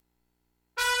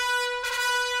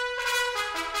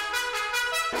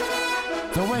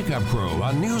The Wake Up Crew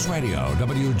on News Radio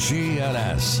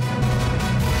WGNS.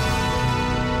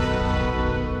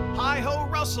 Hi-ho,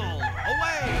 Russell,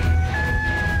 away!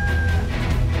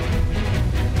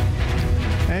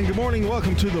 And good morning.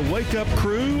 Welcome to the Wake Up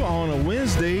Crew on a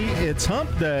Wednesday. It's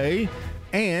Hump Day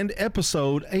and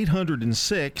episode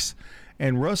 806.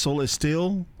 And Russell is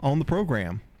still on the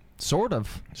program. Sort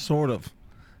of.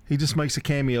 He just makes a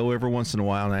cameo every once in a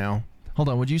while now. Hold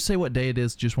on. Would you say what day it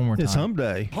is just one more time? It's Hump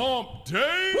Day. Hump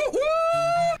Day!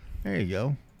 There you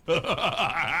go.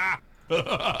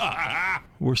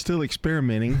 We're still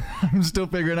experimenting I'm still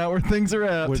figuring out where things are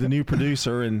at. with a new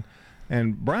producer.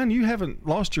 And Brian, you haven't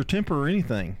lost your temper or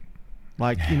anything.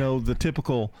 Like, the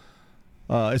typical,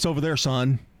 it's over there,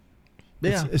 son.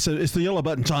 Yeah. It's the yellow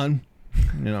button, son.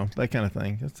 That kind of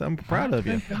thing. I'm proud of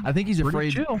you. I think he's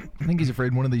afraid. I think he's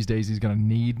afraid one of these days he's going to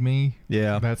need me.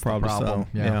 Yeah, That's probably the problem.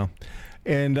 so. Yeah.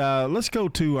 And let's go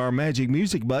to our magic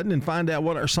music button and find out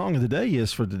what our song of the day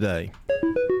is for today.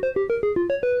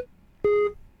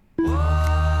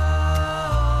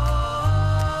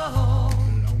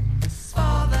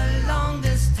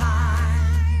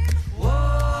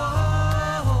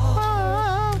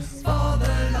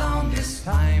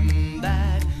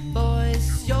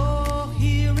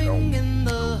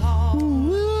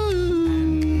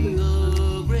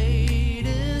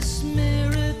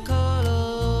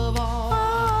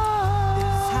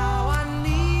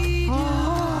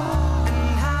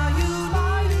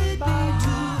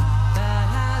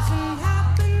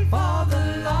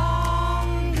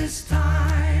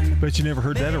 Bet you never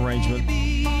heard that arrangement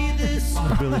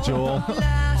of Billy Joel.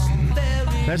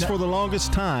 That's For the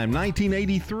Longest Time,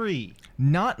 1983.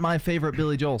 Not my favorite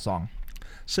Billy Joel song.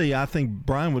 See, I think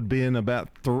Brian would be in about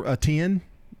a 10,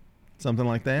 something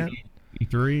like that.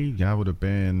 3, I would have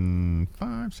been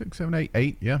 5, 6, 7, 8,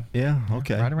 8, yeah. Yeah,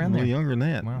 okay. Right around a little there. younger than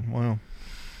that. Wow.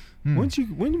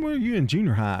 When were you in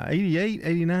junior high? 88,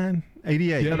 89?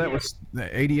 88. Yeah, that was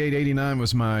 88, 89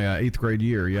 was my 8th grade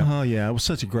year, yeah. Oh, yeah. It was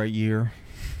such a great year.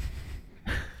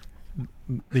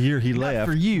 The year he left.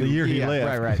 for you. The year he Yeah,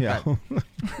 left. right, Yeah.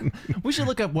 We should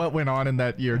look up what went on in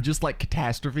that year, just like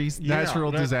catastrophes, Yeah,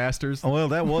 natural disasters. Well,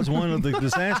 that was one of the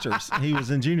disasters. He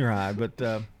was in junior high,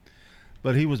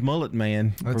 but he was mullet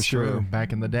man That's for sure. true.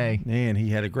 Back in the day. Man,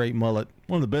 he had a great mullet.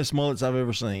 One of the best mullets I've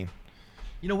ever seen.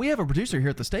 We have a producer here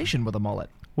at the station with a mullet.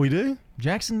 We do?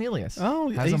 Jackson Nelius. Oh,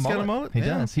 has he's got a mullet? He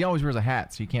Yeah. does. He always wears a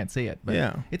hat, so you can't see it. But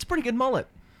Yeah. it's a pretty good mullet.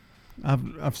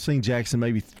 I've seen Jackson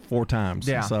maybe 4 times.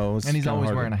 Yeah. So it's and he's kinda always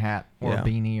hard wearing to- a hat or Yeah. a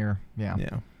beanie or Yeah.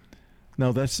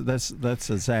 No, that's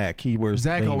a Zach. He wears.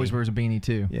 Zach the beanie. always wears a beanie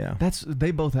too. Yeah.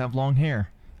 They both have long hair.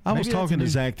 I was Maybe that's talking a to new-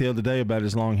 Zach the other day about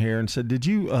his long hair and said, "Did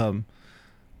you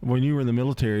when you were in the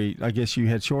military? I guess you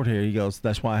had short hair." He goes,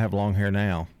 "That's why I have long hair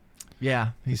now." Yeah,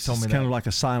 he's told me It's that. kind of like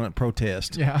a silent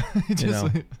protest. Yeah, just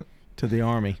To the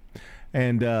Army,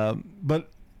 and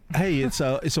but hey, it's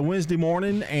a Wednesday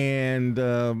morning and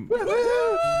a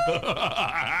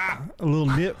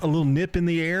little nip in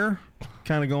the air,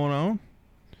 kind of going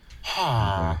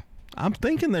on. I'm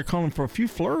thinking they're calling for a few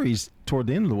flurries toward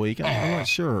the end of the week. I'm not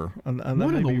sure. What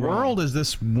in the world is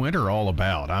this winter all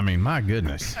about? I mean, my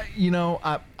goodness.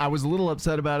 I was a little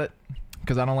upset about it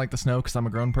because I don't like the snow because I'm a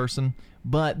grown person.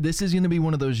 But this is going to be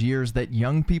one of those years that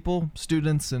young people,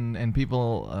 students and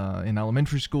people in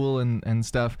elementary school and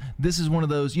stuff, this is one of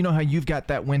those, how you've got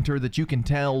that winter that you can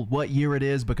tell what year it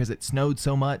is because it snowed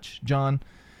so much, John.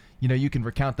 You can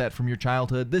recount that from your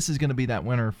childhood. This is going to be that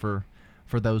winter for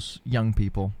those young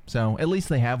people. So at least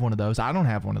they have one of those. I don't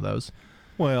have one of those.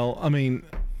 Well, I mean,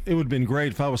 it would have been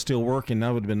great if I was still working.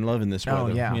 I would have been loving this weather. Oh,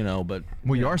 yeah. But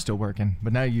Well, you are still working,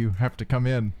 but now you have to come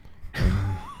in.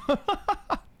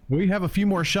 We have a few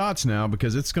more shots now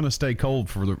because it's going to stay cold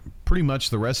for pretty much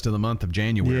the rest of the month of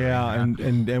January. yeah,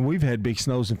 and we've had big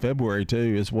snows in February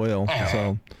too as well.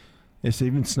 So it's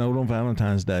even snowed on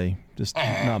Valentine's Day. Just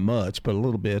not much, but a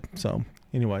little bit. So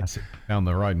anyway, Found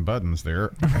the right buttons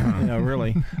there. yeah,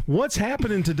 really. What's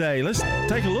happening today? Let's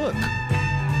take a look.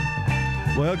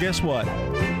 Well, guess what?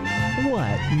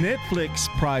 What? Netflix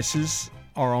prices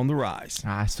are on the rise.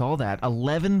 I saw that.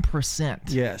 11%.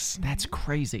 Yes. That's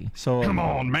crazy. So Come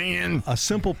on, man. a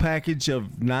simple package of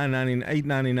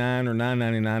 $8.99 or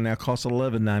 $9.99 now costs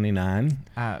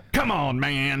 $11.99. Come on,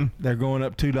 man. They're going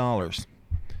up $2.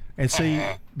 And see,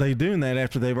 they're doing that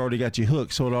after they've already got you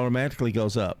hooked, so it automatically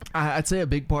goes up. I'd say a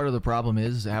big part of the problem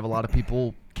is have a lot of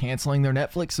people canceling their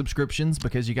Netflix subscriptions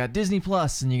because you got Disney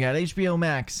Plus and you got HBO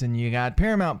Max and you got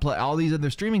Paramount Plus, all these other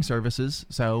streaming services.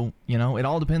 So, it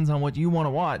all depends on what you want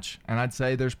to watch. And I'd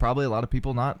say there's probably a lot of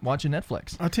people not watching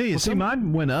Netflix. I'll tell you, See,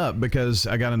 mine went up because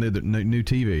I got a new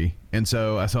TV. And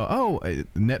so I saw,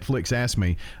 Netflix asked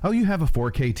me, you have a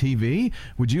 4K TV?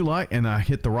 Would you like? And I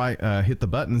hit the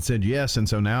button and said yes. And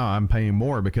so now I'm paying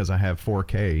more because I have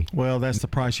 4K. Well, that's the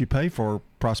price you pay for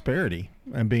prosperity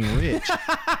and being rich.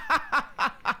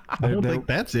 I don't think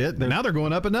that's it. Now they're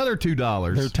going up another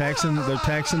 $2. They're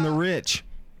taxing the rich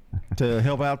to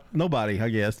help out nobody, I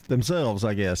guess, themselves,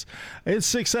 I guess. It's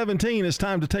 6:17. It's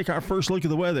time to take our first look at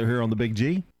the weather here on the Big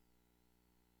G.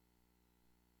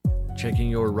 Checking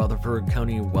your Rutherford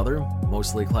County weather.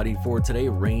 Mostly cloudy for today.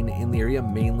 Rain in the area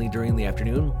mainly during the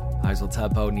afternoon. Highs will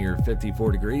top out near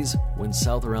 54 degrees. Winds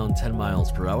south around 10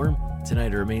 miles per hour.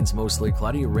 Tonight it remains mostly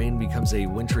cloudy. Rain becomes a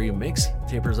wintry mix.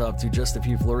 Tapers off to just a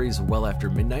few flurries well after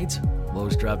midnight.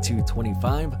 Lows drop to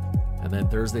 25. And then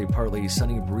Thursday partly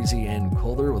sunny, breezy, and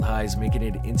colder with highs making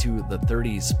it into the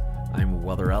 30s. I'm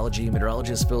weatherology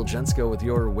meteorologist Phil Jensko with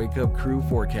your Wake Up Crew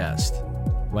forecast.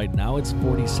 Right now it's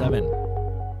 47.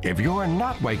 If you're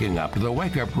not waking up to the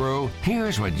Wake Up Crew,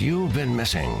 here's what you've been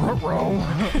missing.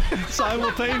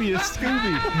 Simultaneous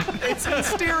Scooby. It's in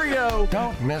stereo.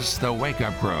 Don't miss the Wake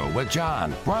Up Crew with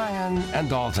John, Brian, and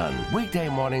Dalton. Weekday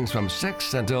mornings from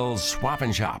 6 until Swap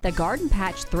and Shop. The Garden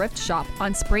Patch Thrift Shop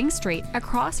on Spring Street,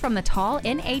 across from the tall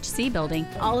NHC building.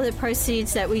 All of the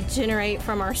proceeds that we generate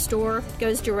from our store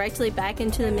goes directly back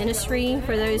into the ministry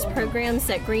for those programs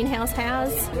that Greenhouse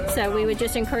has. So we would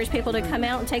just encourage people to come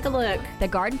out and take a look. The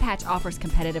Garden Patch offers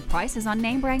competitive prices on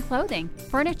name brand clothing,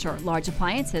 furniture, large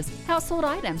appliances, household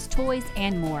items, toys,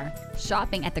 and more.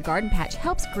 Shopping at the Garden Patch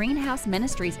helps Greenhouse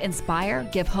Ministries inspire,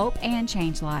 give hope, and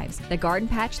change lives. The Garden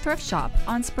Patch Thrift Shop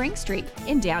on Spring Street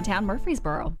in downtown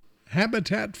Murfreesboro.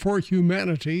 Habitat for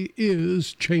Humanity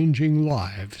is changing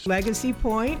lives. Legacy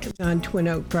Point on Twin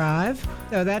Oak Drive.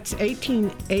 So that's 18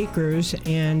 acres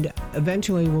and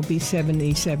eventually will be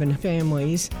 77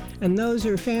 families. And those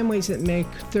are families that make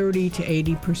 30 to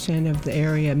 80% of the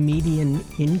area median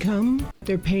income.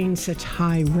 They're paying such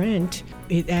high rent,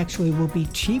 it actually will be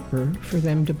cheaper for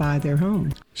them to buy their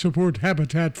home. Support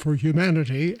Habitat for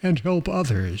Humanity and help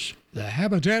others. The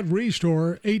Habitat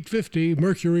Restore, 850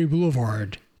 Mercury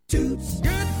Boulevard. Toots.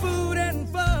 Good food and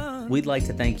fun. We'd like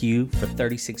to thank you for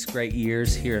 36 great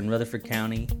years here in Rutherford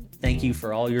County. Thank you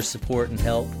for all your support and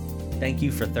help. Thank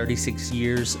you for 36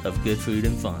 years of good food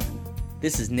and fun.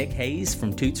 This is Nick Hayes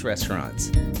from Toots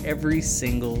Restaurants. Every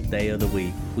single day of the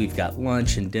week, we've got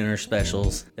lunch and dinner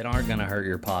specials that aren't going to hurt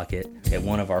your pocket at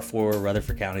one of our 4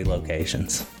 Rutherford County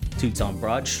locations. Toots on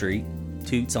Broad Street,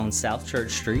 Toots on South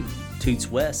Church Street,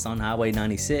 Toots West on Highway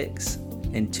 96,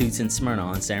 and Toots in Smyrna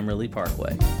on Sam Ridley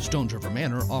Parkway. Stones River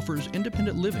Manor offers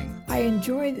independent living. I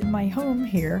enjoy my home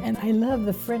here, and I love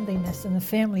the friendliness and the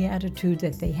family attitude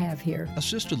that they have here.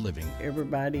 Assisted living.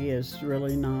 Everybody is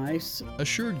really nice.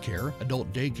 Assured care,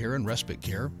 adult daycare and respite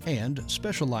care, and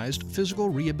specialized physical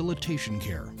rehabilitation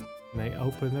care. They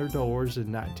opened their doors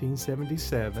in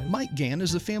 1977. Mike Gann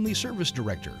is the Family Service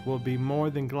Director. We'll be more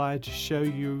than glad to show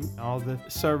you all the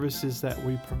services that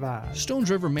we provide. Stones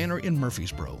River Manor in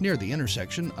Murfreesboro, near the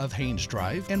intersection of Haynes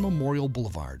Drive and Memorial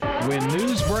Boulevard. When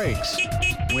news breaks,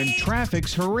 when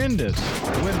traffic's horrendous,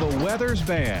 when the weather's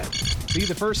bad. Be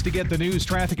the first to get the news,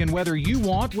 traffic, and weather you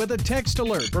want with a text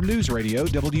alert from News Radio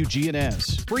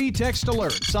WGNS. Free text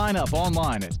alert. Sign up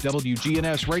online at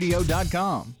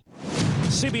WGNSradio.com.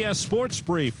 CBS Sports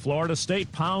Brief. Florida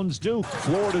State pounds Duke.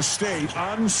 Florida State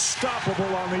unstoppable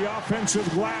on the offensive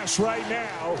glass right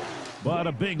now. But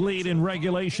a big lead in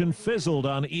regulation fizzled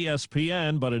on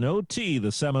ESPN. But in OT,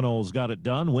 the Seminoles got it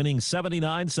done, winning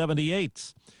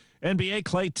 79-78. NBA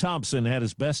Klay Thompson had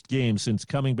his best game since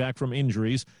coming back from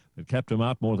injuries that kept him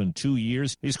out more than 2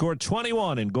 years. He scored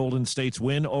 21 in Golden State's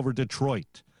win over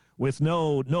Detroit. With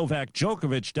no Novak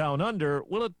Djokovic down under,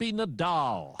 will it be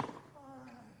Nadal?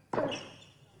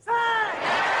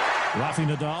 Rafa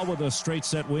Nadal with a straight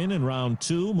set win in round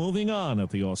 2, moving on at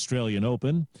the Australian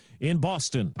Open in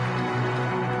Boston.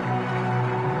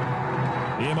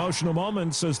 The emotional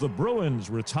moments as the Bruins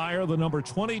retire the number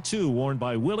 22 worn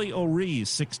by Willie O'Ree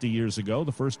 60 years ago,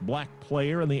 the first black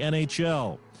player in the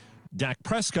NHL. Dak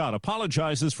Prescott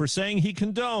apologizes for saying he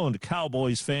condoned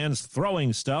Cowboys fans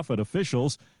throwing stuff at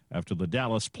officials after the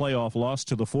Dallas playoff loss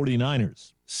to the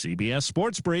 49ers. CBS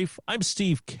Sports Brief, I'm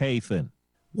Steve Kathan.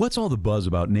 What's all the buzz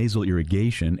about nasal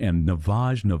irrigation and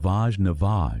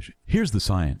navage? Here's the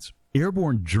science.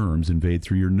 Airborne germs invade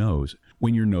through your nose.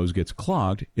 When your nose gets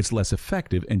clogged, it's less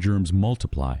effective and germs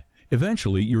multiply.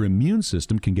 Eventually, your immune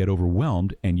system can get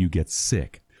overwhelmed and you get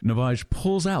sick. Navage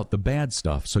pulls out the bad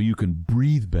stuff so you can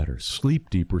breathe better,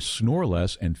 sleep deeper, snore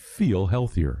less, and feel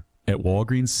healthier. At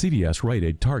Walgreens, CVS, Rite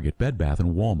Aid, Target, Bed Bath,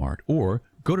 and Walmart. Or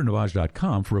go to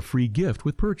Navage.com for a free gift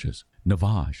with purchase.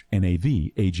 Navage,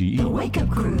 N-A-V-A-G-E. The Wake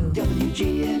Up Crew,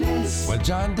 WGNS. With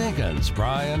John Dinkins,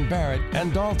 Brian Barrett,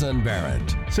 and Dalton Barrett.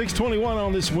 6:21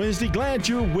 on this Wednesday. Glad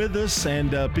you're with us,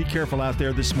 and be careful out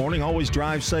there this morning. Always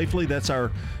drive safely. That's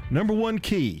our number one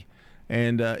key.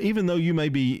 And even though you may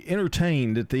be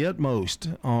entertained at the utmost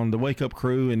on the Wake Up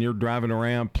Crew and you're driving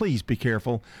around, please be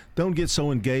careful. Don't get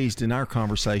so engaged in our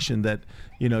conversation that,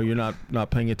 you know, you're not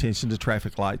paying attention to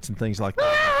traffic lights and things like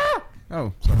that.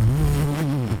 Oh, sorry.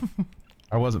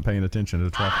 I wasn't paying attention to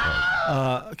the traffic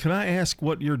light. Can I ask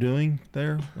what you're doing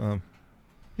there?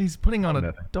 He's putting on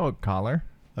a dog collar.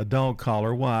 A dog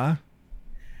collar. Why?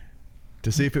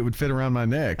 To see if it would fit around my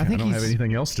neck. I don't have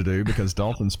anything else to do because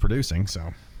Dalton's producing, so.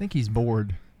 I think he's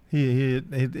bored.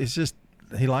 It's just,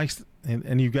 he likes,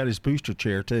 and you've got his booster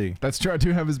chair too. That's true. I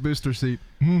do have his booster seat.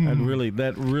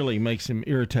 That really makes him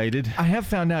irritated. I have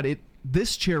found out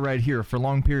this chair right here for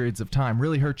long periods of time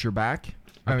really hurts your back.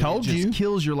 I told you. It just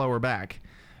kills your lower back.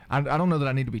 I don't know that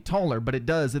I need to be taller, but it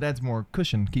does. It adds more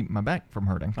cushion, keeping my back from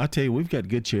hurting. I tell you, we've got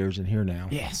good chairs in here now.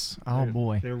 Yes. Oh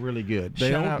boy, they're really good. They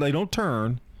don't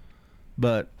turn,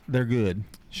 but they're good.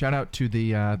 Shout out to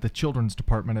the children's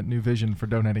department at New Vision for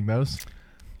donating those.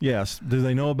 Yes. Do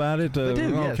they know about it? They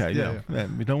do, okay. yes. Yeah.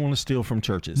 We don't want to steal from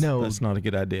churches. No. That's not a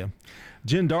good idea.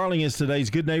 Jen Darling is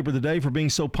today's Good Neighbor of the Day for being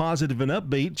so positive and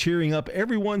upbeat, cheering up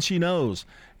everyone she knows.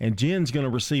 And Jen's going to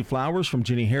receive flowers from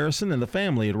Jenny Harrison and the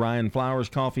family at Ryan Flowers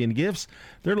Coffee and Gifts.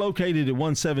 They're located at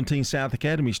 117 South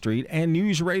Academy Street and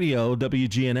News Radio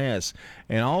WGNS.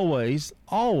 And always,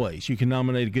 you can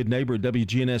nominate a good neighbor at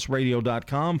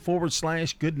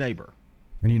WGNSradio.com/good neighbor.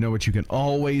 And you know what you can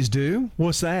always do?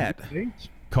 What's that?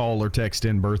 Call or text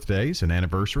in birthdays and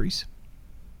anniversaries.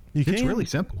 It's really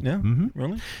simple. Yeah,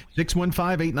 really?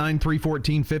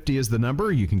 615-893-1450 is the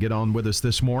number. You can get on with us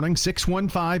this morning.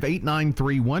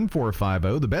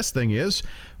 615-893-1450. The best thing is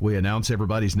we announce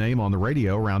everybody's name on the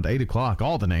radio around 8 o'clock.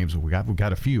 All the names we've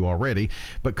got a few already.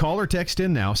 But call or text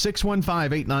in now.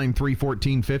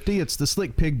 615-893-1450. It's the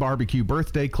Slick Pig Barbecue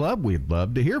Birthday Club. We'd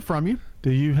love to hear from you.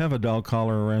 Do you have a dog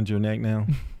collar around your neck now?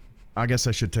 I guess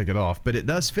I should take it off. But it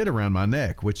does fit around my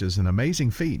neck, which is an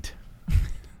amazing feat.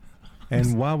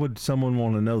 And why would someone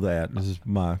want to know that? This is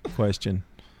my question.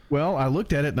 Well, I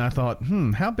looked at it and I thought,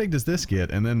 how big does this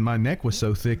get? And then my neck was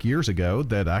so thick years ago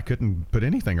that I couldn't put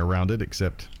anything around it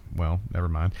except, well, never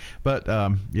mind. But,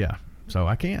 yeah, so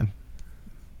I can.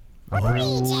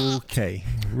 Okay.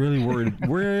 Really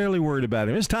worried about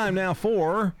him. It's time now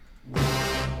for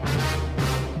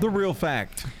The Real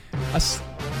Fact.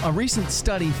 A recent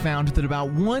study found that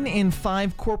about 1 in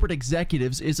 5 corporate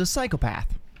executives is a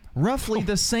psychopath. Roughly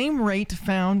the same rate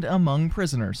found among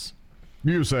prisoners.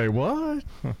 You say what?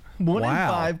 1 in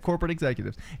 5 corporate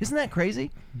executives. Isn't that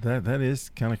crazy? That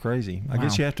is kind of crazy. I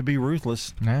guess you have to be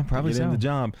ruthless. Yeah, probably to get in the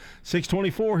job.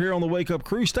 6:24 here on the Wake Up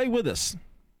Crew. Stay with us.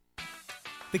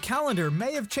 The calendar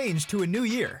may have changed to a new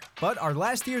year, but are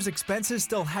last year's expenses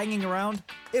still hanging around?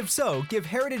 If so, give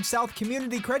Heritage South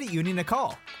Community Credit Union a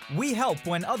call. We help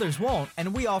when others won't,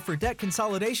 and we offer debt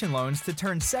consolidation loans to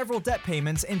turn several debt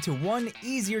payments into one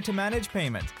easier-to-manage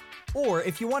payment. Or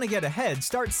if you want to get ahead,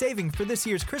 start saving for this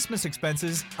year's Christmas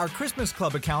expenses. Our Christmas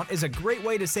Club account is a great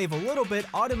way to save a little bit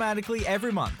automatically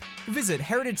every month. Visit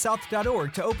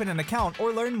heritagesouth.org to open an account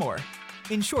or learn more.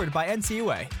 Insured by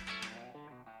NCUA.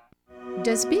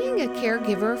 Does being a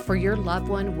caregiver for your loved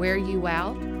one wear you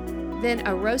out? Then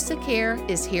Arosa Care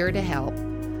is here to help.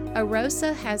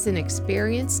 Arosa has an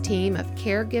experienced team of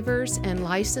caregivers and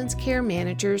licensed care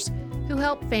managers who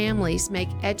help families make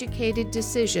educated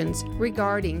decisions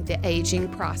regarding the aging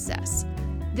process.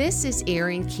 This is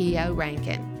Erin Keogh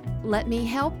Rankin. Let me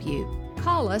help you.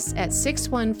 Call us at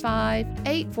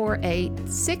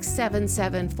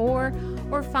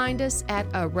 615-848-6774 or find us at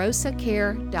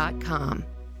arosacare.com.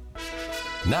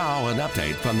 Now an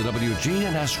update from the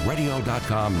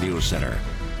WGNSradio.com News Center.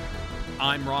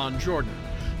 I'm Ron Jordan.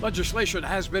 Legislation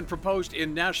has been proposed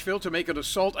in Nashville to make an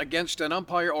assault against an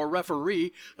umpire or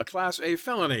referee a Class A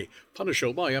felony,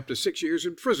 punishable by up to 6 years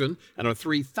in prison and a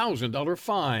 $3,000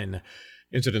 fine.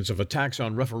 Incidents of attacks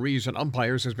on referees and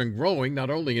umpires has been growing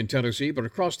not only in Tennessee but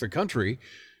across the country.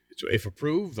 So if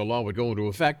approved, the law would go into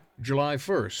effect July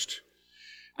 1st.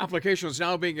 Applications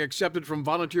now being accepted from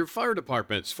volunteer fire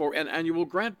departments for an annual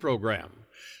grant program.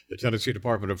 The Tennessee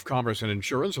Department of Commerce and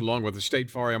Insurance, along with the State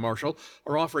Fire Marshal,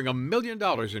 are offering $1 million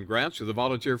in grants to the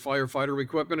Volunteer Firefighter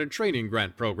Equipment and Training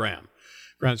Grant Program.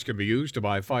 Grants can be used to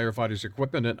buy firefighters'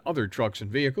 equipment and other trucks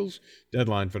and vehicles.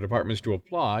 Deadline for departments to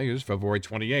apply is February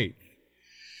 28th.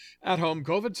 At-home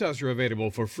COVID tests are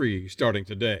available for free starting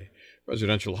today.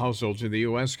 Residential households in the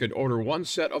U.S. can order one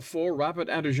set of 4 rapid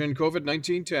antigen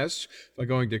COVID-19 tests by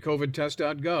going to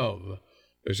covidtest.gov.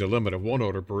 There's a limit of 1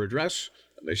 order per address,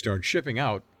 and they start shipping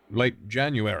out late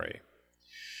January.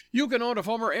 You can own a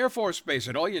former Air Force base,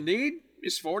 and all you need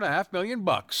is $4.5 million.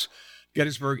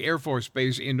 Gettysburg Air Force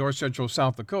Base in north-central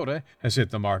South Dakota has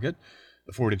hit the market.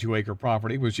 The 42-acre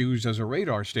property was used as a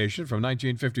radar station from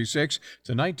 1956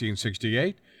 to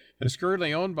 1968 and is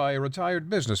currently owned by a retired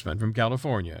businessman from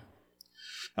California.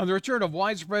 And the return of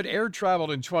widespread air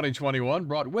travel in 2021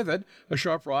 brought with it a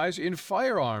sharp rise in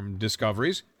firearm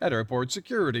discoveries at airport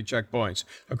security checkpoints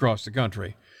across the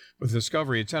country, with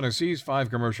discovery at Tennessee's 5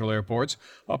 commercial airports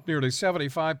up nearly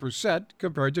 75%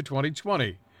 compared to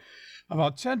 2020.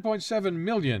 About 10.7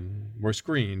 million were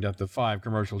screened at the 5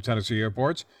 commercial Tennessee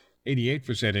airports,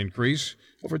 88% increase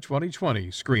over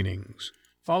 2020 screenings.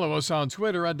 Follow us on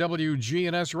Twitter at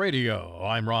WGNS Radio.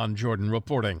 I'm Ron Jordan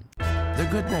reporting. The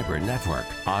Good Neighbor Network,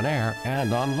 on air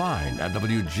and online at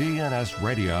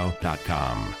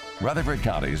WGNSradio.com. Rutherford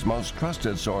County's most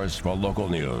trusted source for local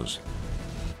news.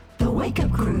 The Wake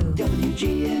Up Crew,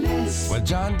 WGNS. With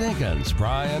John Dinkins,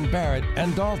 Brian Barrett,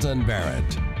 and Dalton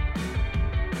Barrett.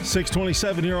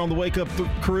 6:27 here on the Wake Up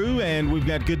Crew, and we've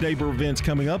got Good Neighbor events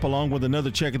coming up, along with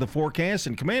another check of the forecast,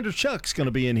 and Commander Chuck's going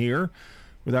to be in here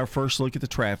with our first look at the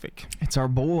traffic. It's our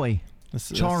boy.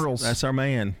 Charles. That's our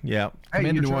man. Yeah. Hey,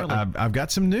 Commander you know what? I've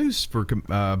got some news for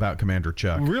about Commander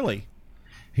Chuck. Really?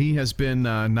 He has been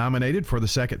nominated for the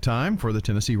second time for the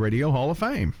Tennessee Radio Hall of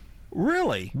Fame.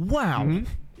 Really? Wow. Mm-hmm.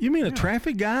 You mean a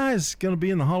traffic guy is going to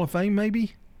be in the Hall of Fame,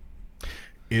 maybe?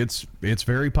 It's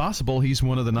very possible he's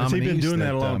one of the nominees. He's been doing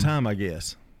that a long time, I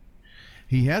guess.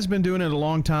 He has been doing it a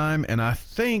long time, and I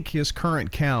think his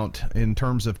current count in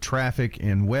terms of traffic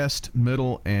in West,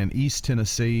 Middle, and East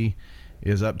Tennessee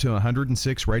is up to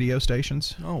 106 radio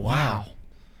stations. Oh, wow.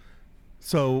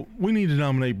 So we need to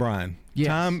nominate Brian. Yes.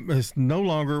 Time is no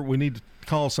longer. We need to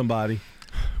call somebody.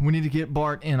 We need to get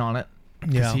Bart in on it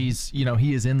because he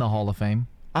is in the Hall of Fame.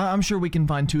 I'm sure we can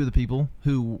find 2 of the people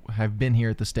who have been here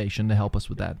at the station to help us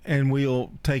with that. And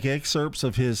we'll take excerpts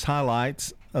of his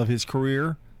highlights of his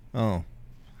career. Oh.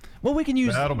 Well, we can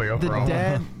use the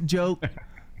dad joke.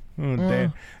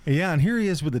 Dad. Yeah, and here he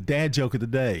is with the dad joke of the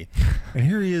day. And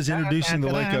here he is introducing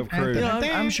the Wake Up Crew.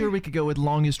 I'm sure we could go with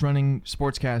longest running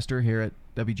sportscaster here at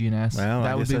WGNS. Well,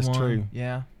 that would be that's one. True.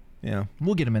 Yeah. Yeah.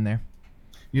 We'll get him in there.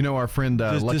 You know, our friend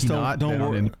Lucky Knott.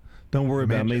 Don't worry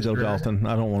about me, though, Dalton.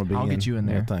 I don't want to be I'll get you in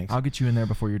there. Yeah, thanks. I'll get you in there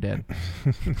before you're dead.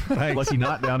 Lucky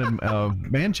Knott down in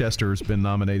Manchester has been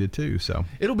nominated, too. So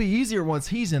it'll be easier once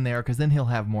he's in there because then he'll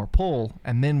have more pull,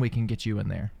 and then we can get you in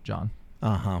there, John.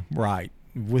 Uh-huh. Right.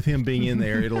 With him being in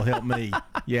there, it'll help me.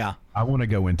 Yeah. I want to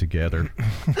go in together.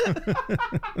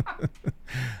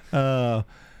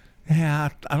 Yeah,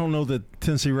 I don't know that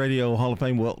Tennessee Radio Hall of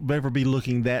Fame will ever be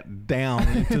looking that down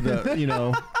into the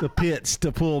the pits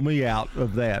to pull me out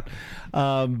of that.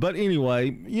 But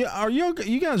anyway, are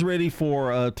you guys ready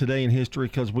for Today in History?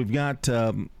 Because we've got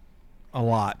a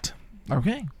lot.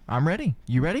 Okay, I'm ready.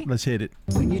 You ready? Let's hit it.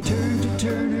 When you turn to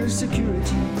Turner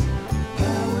Security,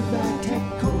 powered by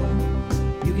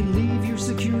TechCore, you can leave your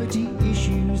security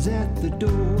issues at the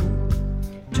door.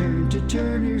 Turn to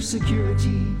Turner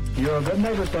Security. Your Good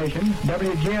Neighbor station,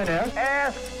 WGNS.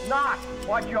 Ask not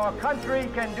what your country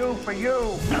can do for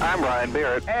you. I'm Brian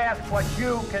Barrett. Ask what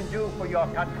you can do for your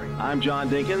country. I'm John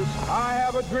Dinkins. I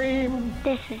have a dream.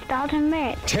 This is Dalton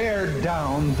Merritt. Tear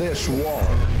down this wall.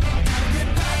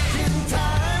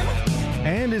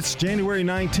 And it's January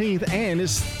 19th, and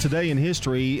it's Today in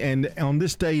History. And on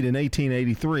this date in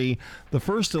 1883, the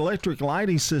first electric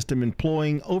lighting system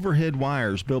employing overhead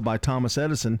wires built by Thomas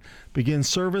Edison begins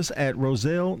service at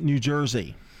Roselle, New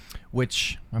Jersey.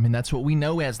 Which, I mean, that's what we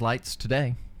know as lights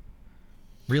today.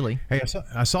 Really. Hey,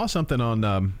 I saw something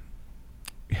on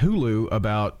Hulu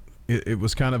about it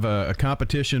was kind of a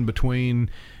competition between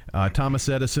Thomas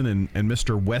Edison and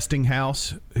Mr.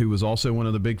 Westinghouse, who was also one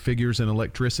of the big figures in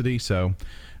electricity. So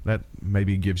that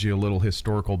maybe gives you a little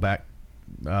historical back.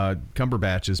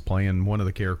 Cumberbatch is playing one of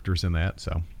the characters in that.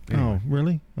 So Oh, anyway.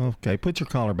 really? Okay, put your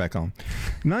collar back on.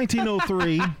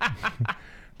 1903,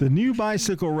 the new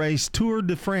bicycle race Tour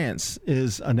de France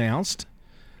is announced.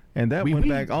 And that went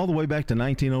back all the way back to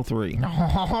 1903.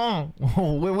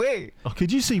 Wait. Could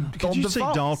you see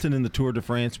Dalton in the Tour de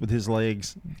France with his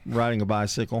legs riding a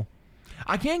bicycle?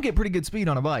 I can get pretty good speed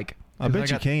on a bike. I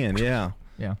bet you can, yeah.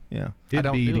 Yeah. Yeah.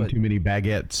 It'd be eating too many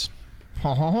baguettes.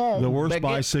 The worst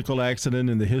bicycle accident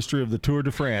in the history of the Tour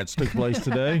de France took place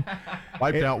today.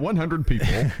 Wiped out 100 people.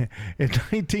 In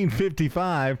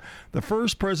 1955, the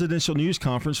first presidential news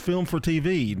conference filmed for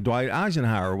TV. Dwight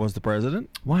Eisenhower was the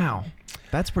president. Wow.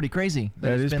 That's pretty crazy.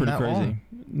 That is pretty crazy. Long.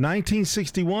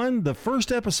 1961, the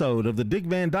first episode of the Dick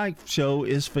Van Dyke Show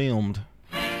is filmed.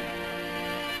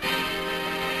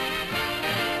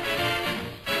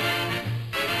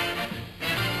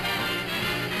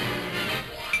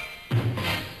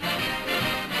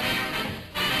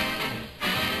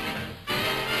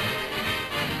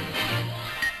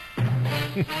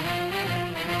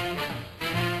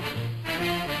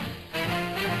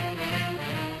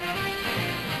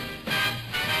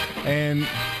 And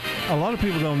a lot of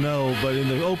people don't know, but in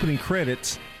the opening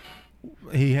credits,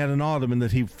 he had an ottoman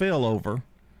that he fell over,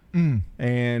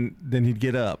 and then he'd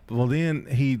get up. Well,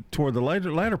 then toward the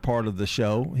latter part of the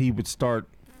show, he would start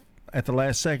at the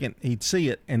last second. He'd see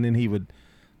it, and then he would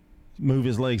move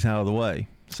his legs out of the way.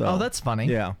 So, that's funny.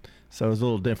 Yeah. So it was a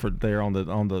little different there on the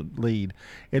lead.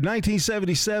 In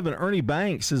 1977, Ernie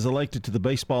Banks is elected to the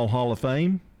Baseball Hall of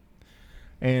Fame.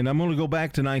 And I'm going to go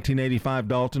back to 1985,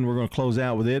 Dalton. We're going to close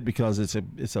out with it because it's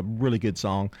a really good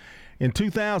song. In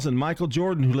 2000, Michael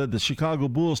Jordan, who led the Chicago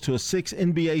Bulls to 6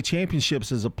 NBA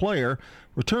championships as a player,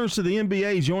 returns to the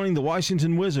NBA, joining the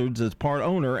Washington Wizards as part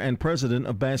owner and president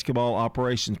of basketball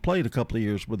operations. Played a couple of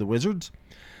years with the Wizards.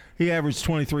 He averaged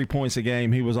 23 points a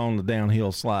game. He was on the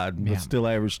downhill slide, but still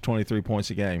averaged 23 points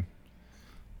a game.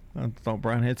 I thought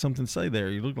Brian had something to say there.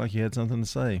 You looked like you had something to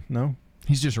say. No?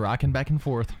 He's just rocking back and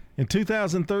forth. In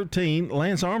 2013,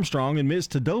 Lance Armstrong admits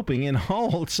to doping in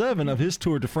all 7 of his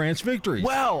Tour de France victories.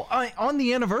 Well, on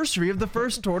the anniversary of the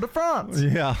first Tour de France.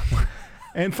 Yeah.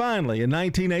 And finally, in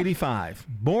 1985,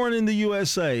 Born in the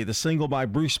USA, the single by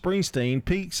Bruce Springsteen,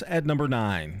 peaks at number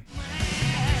 9.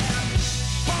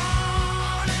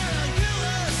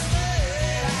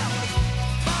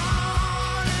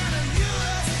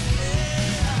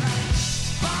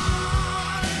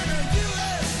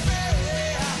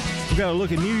 We've got a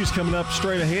look at news coming up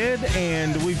straight ahead,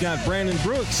 and we've got Brandon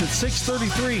Brooks at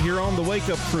 6:33 here on the Wake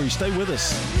Up Crew. Stay with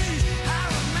us.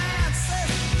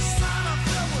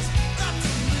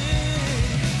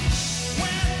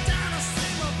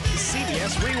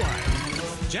 CBS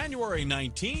Rewind, January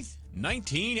 19th,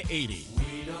 1980.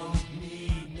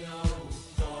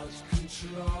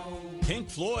 Pink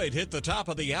Floyd hit the top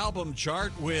of the album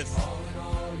chart with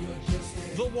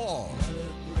The Wall.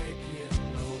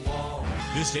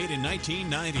 This date in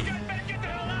 1990,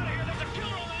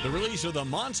 the release of the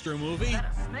monster movie,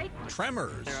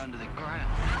 Tremors.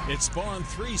 It spawned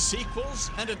 3 sequels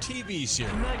and a TV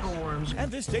series. And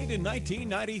this date in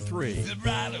 1993,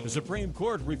 the Supreme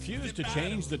Court refused to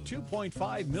change the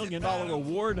 $2.5 million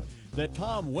award that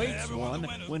Tom Waits won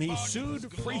when he sued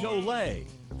Frito-Lay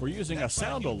for using a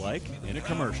sound-alike in a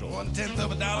commercial.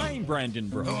 I'm Brandon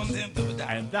Brooks,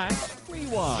 and that's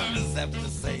Rewind.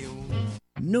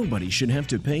 Nobody should have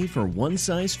to pay for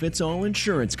one-size-fits-all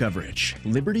insurance coverage.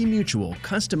 Liberty Mutual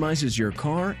customizes your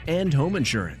car and home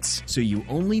insurance, so you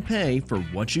only pay for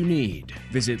what you need.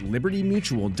 Visit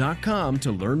libertymutual.com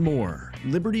to learn more.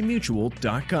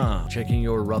 libertymutual.com. Checking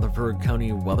your Rutherford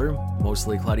County weather.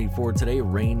 Mostly cloudy for today.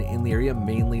 Rain in the area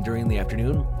mainly during the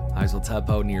afternoon. Highs will top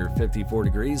out near 54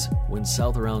 degrees. Winds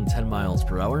south around 10 miles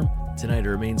per hour. Tonight it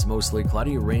remains mostly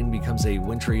cloudy. Rain becomes a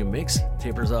wintry mix.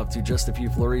 Tapers off to just a few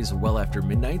flurries well after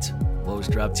midnight. Lows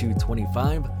drop to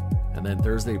 25. And then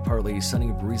Thursday, partly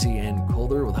sunny, breezy, and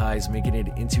colder with highs making it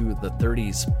into the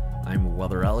 30s. I'm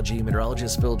weatherology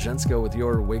meteorologist Phil Jensko with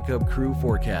your Wake Up Crew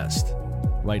forecast.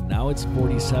 Right now it's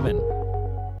 47.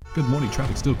 Good morning.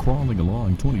 Traffic still crawling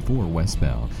along 24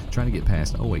 westbound. Trying to get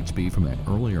past OHB from that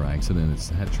earlier accident. It's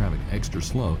had traffic extra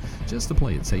slow. Just to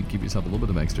play it safe, give yourself a little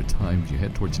bit of extra time as you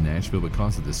head towards Nashville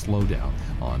because of the slowdown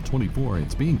on 24.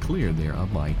 It's being cleared there,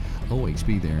 unlike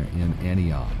OHB there in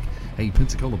Antioch. Hey,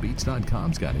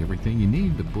 PensacolaBeach.com's got everything you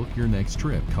need to book your next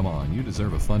trip. Come on, you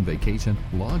deserve a fun vacation.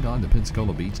 Log on to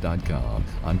PensacolaBeach.com.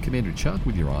 I'm Commander Chuck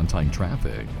with your on-time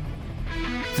traffic.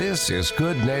 This is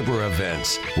Good Neighbor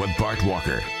Events with Bart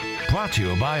Walker. Brought to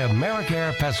you by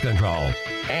AmeriCare Pest Control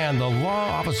and the law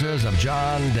offices of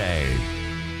John Day.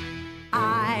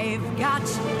 I've got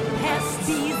pests,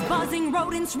 bees, buzzing,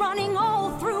 rodents running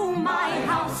all through my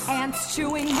house. Ants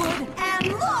chewing wood, and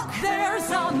look, there's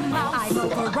a mouse. I'm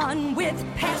overrun with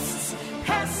pests,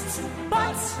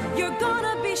 but you're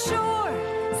gonna be sure,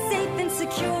 safe and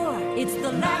secure. It's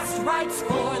the last rites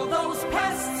for those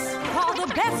pests. Call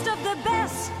the best of the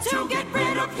best to get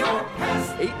rid of your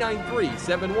pest.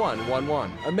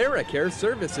 893-7111. AmeriCare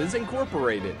Services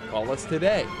Incorporated. Call us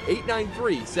today.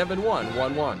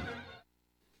 893-7111.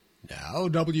 Now,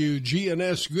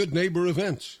 WGNS Good Neighbor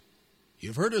Events.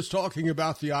 You've heard us talking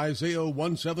about the Isaiah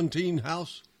 117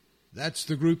 house. That's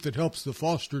the group that helps the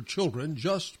foster children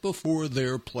just before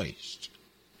they're placed.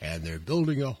 And they're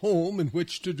building a home in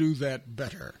which to do that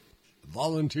better.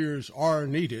 Volunteers are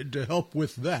needed to help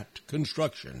with that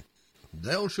construction.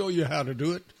 They'll show you how to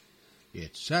do it.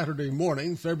 It's Saturday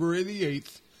morning, February the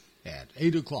 8th at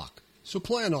 8 o'clock. So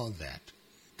plan on that.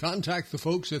 Contact the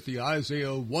folks at the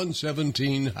Isaiah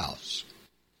 117 house.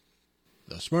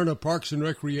 The Smyrna Parks and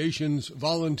Recreation's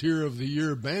Volunteer of the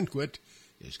Year banquet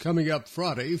is coming up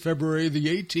Friday, February the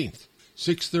 18th,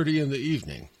 6:30 in the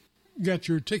evening. Get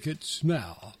your tickets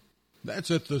now. That's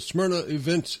at the Smyrna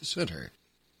Events Center.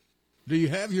 Do you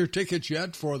have your tickets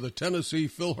yet for the Tennessee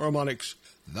Philharmonic's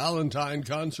Valentine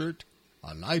Concert?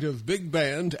 A night of big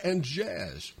band and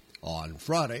jazz on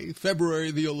Friday, February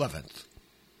the 11th.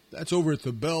 That's over at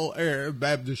the Bel Air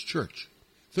Baptist Church,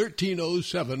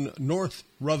 1307 North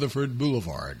Rutherford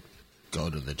Boulevard. Go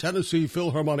to the Tennessee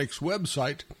Philharmonic's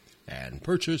website and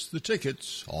purchase the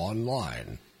tickets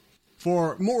online.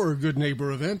 For more Good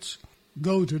Neighbor events,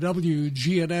 go to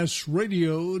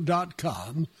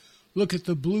WGNSradio.com, look at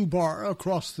the blue bar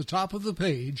across the top of the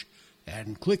page,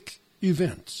 and click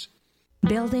Events.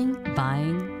 Building,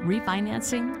 buying,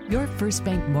 refinancing? Your First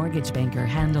Bank Mortgage Banker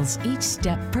handles each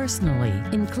step personally,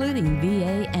 including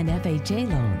VA and FHA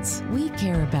loans. We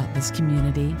care about this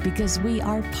community because we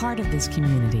are part of this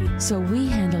community, so we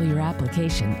handle your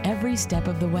application every step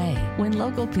of the way. When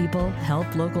local people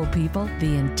help local people,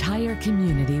 the entire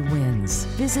community wins.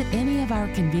 Visit any of our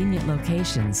convenient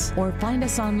locations or find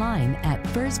us online at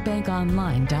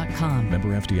firstbankonline.com.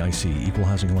 Member FDIC, Equal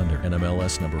Housing Lender,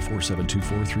 NMLS number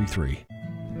 472433.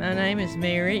 My name is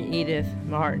Mary Edith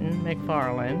Martin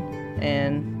McFarland,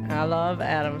 and I love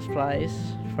Adams Place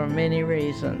for many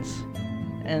reasons.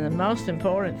 And the most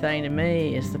important thing to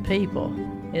me is the people.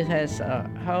 It has a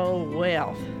whole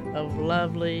wealth of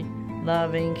lovely,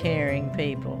 loving, caring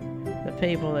people. The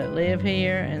people that live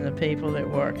here and the people that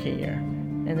work here.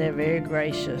 And they're very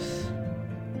gracious.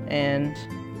 And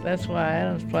that's why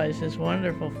Adams Place is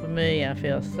wonderful for me. I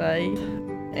feel safe,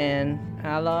 and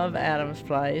I love Adams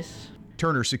Place.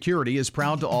 Turner Security is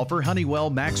proud to offer Honeywell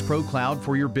Max Pro Cloud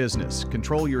for your business.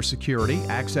 Control your security,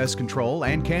 access control,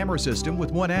 and camera system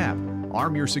with one app.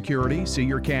 Arm your security, see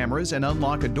your cameras, and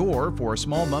unlock a door for a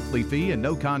small monthly fee and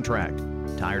no contract.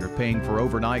 Tired of paying for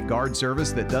overnight guard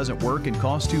service that doesn't work and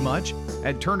costs too much?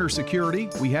 At Turner Security,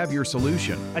 we have your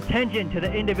solution. Attention to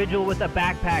the individual with a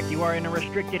backpack. You are in a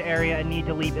restricted area and need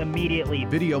to leave immediately.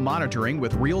 Video monitoring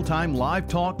with real-time live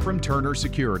talk from Turner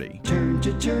Security. Turn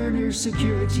to Turner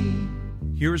Security.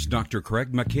 Here's Dr.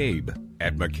 Craig McCabe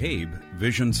at McCabe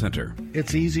Vision Center.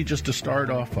 It's easy just to start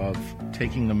off of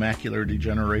taking the macular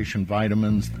degeneration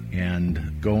vitamins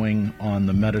and going on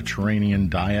the Mediterranean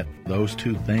diet. Those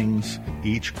two things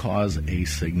each cause a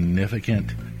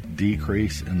significant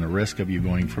decrease in the risk of you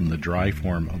going from the dry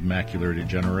form of macular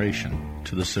degeneration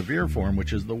to the severe form,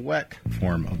 which is the wet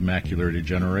form of macular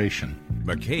degeneration.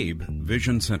 McCabe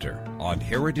Vision Center on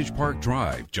Heritage Park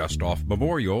Drive, just off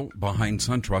Memorial, behind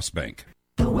SunTrust Bank.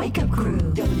 The Wake Up Crew,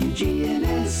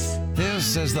 WGNS.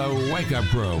 This is the Wake Up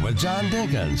Crew with John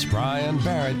Dinkins, Brian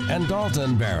Barrett, and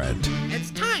Dalton Barrett.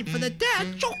 It's time for the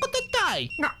dad joke of the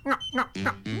day.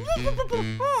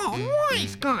 Oh,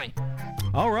 nice guy.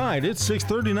 All right, it's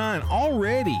 6:39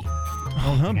 already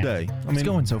on Hump Day. I mean, it's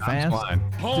going so fast.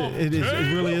 It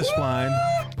really is flying,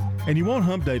 and you want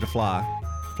Hump Day to fly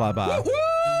by.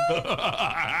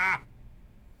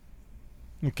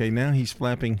 Okay, now he's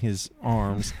flapping his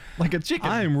arms like a chicken.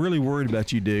 I am really worried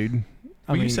about you, dude.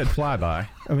 I mean, you said flyby.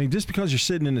 I mean, just because you're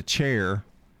sitting in a chair,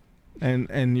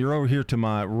 and you're over here to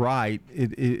my right,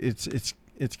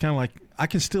 it's kind of like I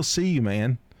can still see you,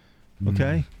 man.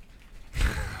 Okay.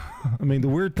 I mean, the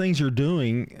weird things you're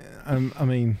doing. I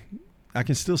mean, I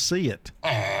can still see it.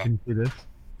 Can you see this?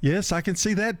 Yes, I can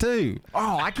see that too.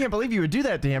 Oh, I can't believe you would do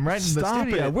that to him right in the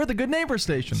studio. We're the Good Neighbor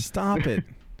Station. Stop it.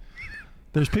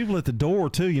 There's people at the door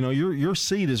too. You know, your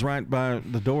seat is right by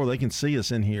the door. They can see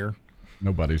us in here.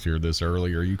 Nobody's here this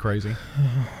early. Are you crazy?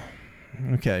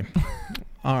 Okay.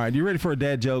 All right. You ready for a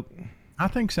dad joke? I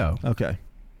think so. Okay.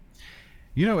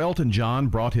 You know, Elton John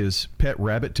brought his pet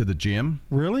rabbit to the gym.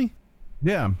 Really?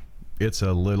 Yeah. It's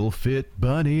a little fit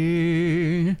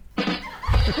bunny.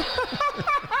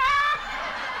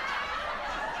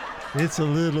 It's a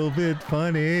little bit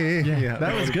funny. Yeah,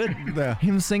 that was good. Yeah.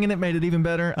 Him singing it made it even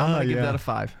better. I'm going to give that a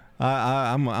 5.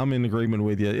 I'm in agreement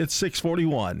with you. It's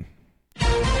 6:41.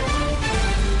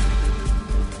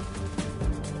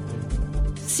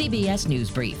 CBS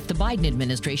News Brief. The Biden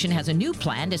administration has a new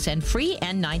plan to send free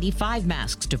N95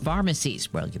 masks to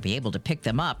pharmacies. Well, you'll be able to pick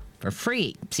them up for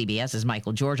free. CBS's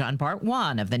Michael George on part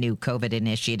one of the new COVID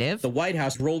initiative. The White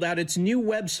House rolled out its new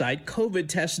website,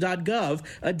 covidtest.gov,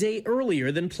 a day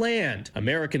earlier than planned.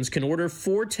 Americans can order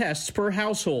 4 tests per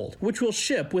household, which will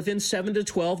ship within 7 to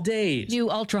 12 days. New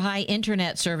ultra-high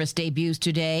internet service debuts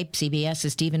today.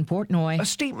 CBS's Stephen Portnoy. A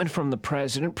statement from the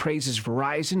president praises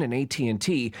Verizon and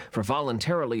AT&T for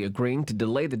voluntarily agreeing to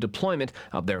delay the deployment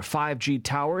of their 5G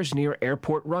towers near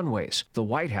airport runways. The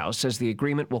White House says the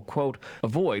agreement will, quote,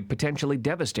 avoid potentially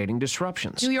devastating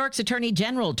disruptions. New York's Attorney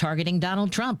General targeting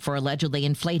Donald Trump for allegedly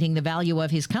inflating the value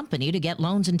of his company to get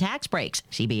loans and tax breaks.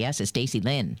 CBS's Stacey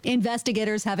Lynn.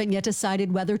 Investigators haven't yet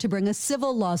decided whether to bring a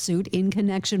civil lawsuit in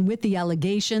connection with the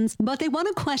allegations, but they want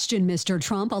to question Mr.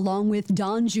 Trump along with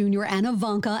Don Jr. and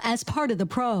Ivanka as part of the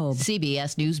probe.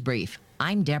 CBS News Brief.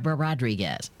 I'm Deborah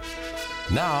Rodriguez.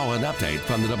 Now an update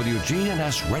from the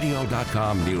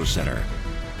WGNSradio.com News Center.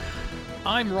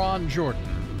 I'm Ron Jordan.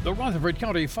 The Rutherford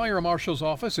County Fire Marshal's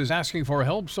Office is asking for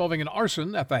help solving an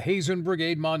arson at the Hazen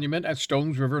Brigade Monument at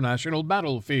Stones River National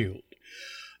Battlefield.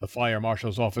 The Fire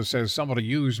Marshal's Office says somebody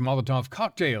used Molotov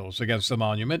cocktails against the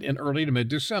monument in early to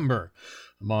mid-December.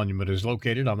 The monument is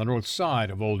located on the north side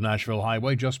of Old Nashville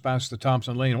Highway, just past the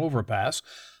Thompson Lane overpass.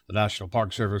 The National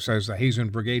Park Service says the Hazen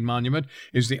Brigade Monument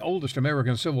is the oldest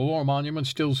American Civil War monument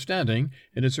still standing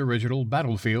in its original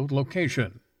battlefield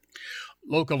location.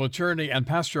 Local attorney and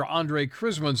pastor Andre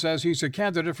Chrisman says he's a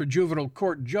candidate for juvenile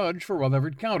court judge for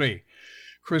Rutherford County.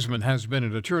 Chrisman has been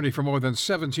an attorney for more than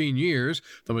 17 years,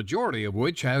 the majority of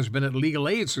which has been at Legal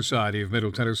Aid Society of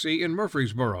Middle Tennessee in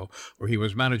Murfreesboro, where he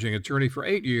was managing attorney for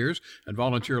 8 years and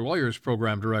volunteer lawyers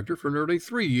program director for nearly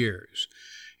 3 years.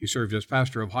 He served as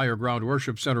pastor of Higher Ground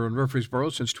Worship Center in Murfreesboro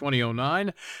since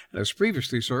 2009 and has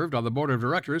previously served on the board of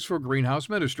directors for Greenhouse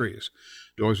Ministries,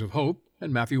 Doors of Hope,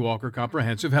 and Matthew Walker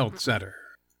Comprehensive Health Center.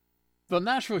 The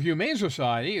Nashville Humane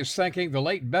Society is thanking the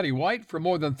late Betty White for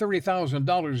more than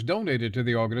 $30,000 donated to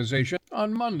the organization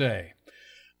on Monday.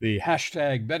 The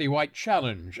hashtag Betty White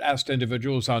Challenge asked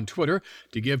individuals on Twitter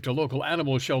to give to local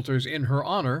animal shelters in her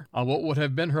honor on what would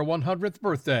have been her 100th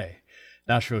birthday.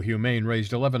 Nashville Humane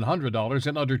raised $1,100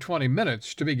 in under 20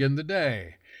 minutes to begin the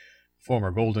day.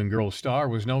 Former Golden Girls star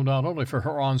was known not only for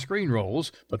her on-screen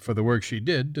roles, but for the work she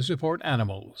did to support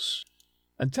animals.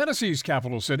 And Tennessee's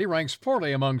capital city ranks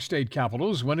poorly among state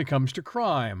capitals when it comes to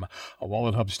crime. A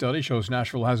Wallet Hub study shows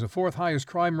Nashville has the 4th highest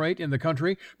crime rate in the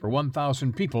country per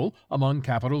 1,000 people among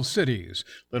capital cities.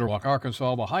 Little Rock,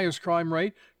 Arkansas, the highest crime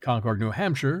rate. Concord, New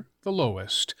Hampshire, the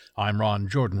lowest. I'm Ron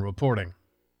Jordan reporting.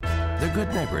 The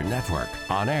Good Neighbor Network,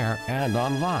 on air and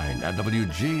online at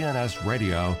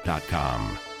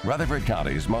WGNSradio.com. Rutherford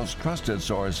County's most trusted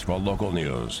source for local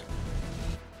news.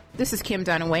 This is Kim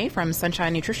Dunaway from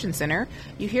Sunshine Nutrition Center.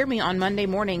 You hear me on Monday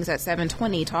mornings at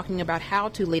 7:20 talking about how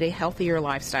to lead a healthier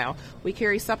lifestyle. We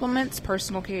carry supplements,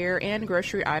 personal care, and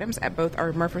grocery items at both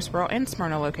our Murfreesboro and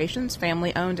Smyrna locations,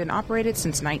 family owned and operated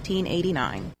since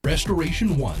 1989.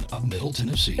 Restoration One of Middle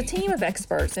Tennessee. A team of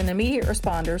experts and immediate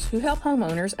responders who help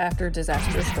homeowners after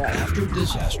disaster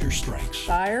strikes.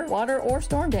 Fire, water, or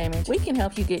storm damage, we can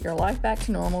help you get your life back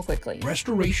to normal quickly.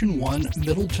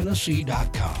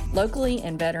 RestorationOneMiddleTennessee.com. Locally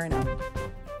and veteran owned.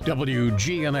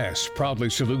 WGNS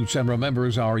proudly salutes and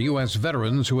remembers our U.S.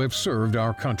 veterans who have served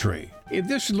our country. In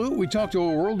this salute, we talk to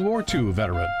a World War II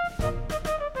veteran.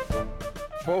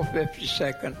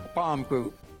 452nd Bomb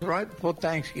Group. Right before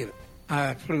Thanksgiving,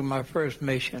 I flew my first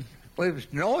mission. Well, it was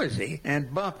noisy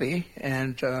and bumpy,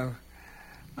 and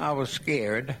I was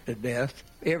scared to death.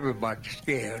 Everybody's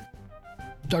scared.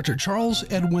 Dr. Charles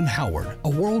Edwin Howard, a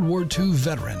World War II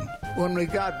veteran. When we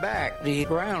got back, the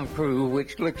ground crew,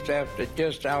 which looks after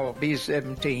just our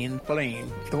B-17 plane,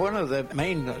 one of the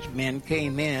maintenance men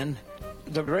came in.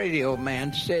 The radio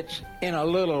man sits in a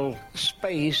little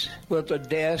space with a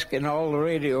desk and all the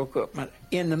radio equipment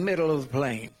in the middle of the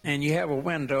plane, and you have a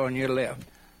window on your left.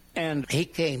 And he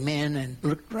came in and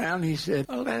looked around. He said,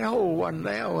 well, that hole wasn't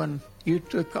there when you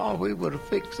took off. We would have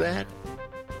fixed that.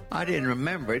 I didn't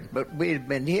remember it, but we had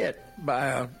been hit by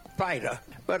a fighter.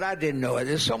 But I didn't know it.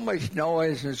 There's so much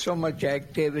noise and so much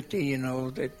activity,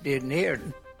 that didn't hear it.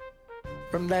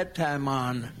 From that time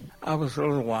on, I was a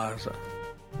little wiser.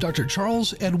 Dr.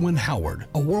 Charles Edwin Howard,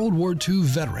 a World War II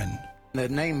veteran. The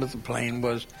name of the plane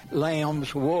was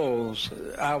Lamb's Wolves.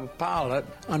 Our pilot,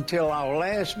 until our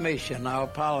last mission, our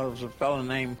pilot was a fellow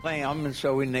named Lamb, and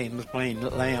so we named the plane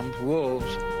Lamb's Wolves.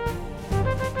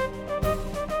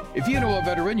 If you know a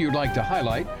veteran you'd like to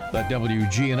highlight, let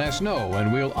WGNS know,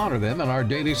 and we'll honor them in our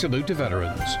Daily Salute to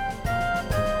Veterans.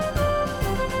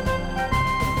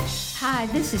 Hi,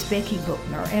 this is Becky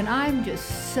Bookner, and I'm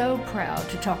just so proud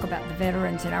to talk about the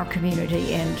veterans in our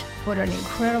community and what an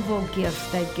incredible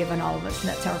gift they've given all of us. And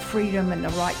that's our freedom and the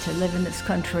right to live in this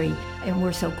country, and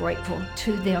we're so grateful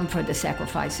to them for the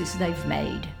sacrifices they've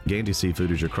made. Gandy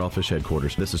Seafood is your crawfish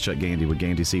headquarters. This is Chuck Gandy with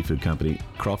Gandy Seafood Company.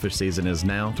 Crawfish season is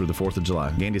now through the 4th of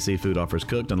July. Gandy Seafood offers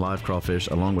cooked and live crawfish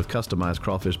along with customized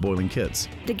crawfish boiling kits.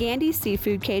 The Gandy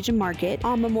Seafood Cajun Market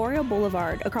on Memorial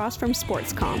Boulevard across from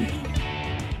Sportscom.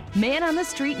 Man on the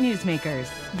Street Newsmakers,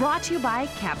 brought to you by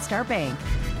Capstar Bank.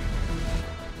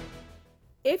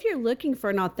 If you're looking for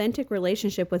an authentic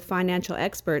relationship with financial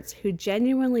experts who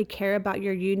genuinely care about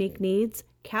your unique needs,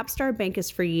 Capstar Bank is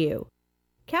for you.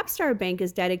 Capstar Bank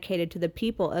is dedicated to the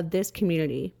people of this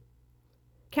community.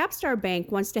 Capstar Bank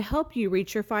wants to help you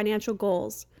reach your financial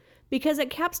goals, because at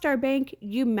Capstar Bank,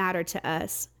 you matter to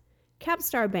us.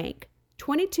 Capstar Bank,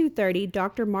 2230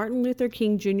 Dr. Martin Luther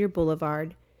King Jr.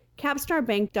 Boulevard,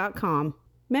 capstarbank.com.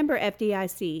 Member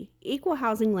FDIC, Equal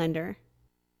Housing Lender.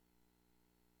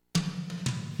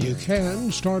 You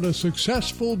can start a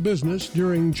successful business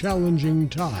during challenging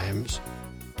times.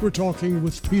 We're talking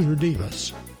with Peter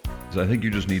Demas. I think you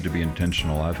just need to be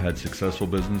intentional. I've had successful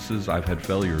businesses, I've had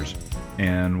failures.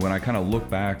 And when I kind of look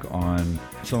back on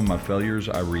some of my failures,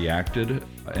 I reacted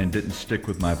and didn't stick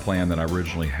with my plan that I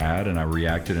originally had, and I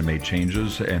reacted and made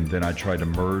changes, and then I tried to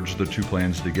merge the two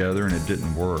plans together and it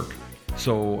didn't work.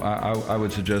 So I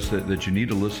would suggest that you need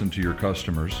to listen to your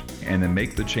customers and then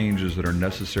make the changes that are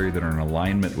necessary, that are in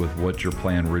alignment with what your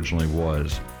plan originally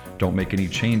was. Don't make any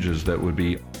changes that would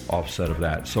be offset of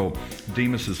that. So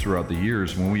Demas's throughout the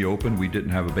years, when we opened, we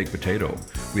didn't have a baked potato.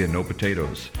 We had no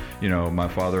potatoes. You know, my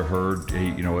father heard,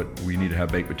 hey, you know what, we need to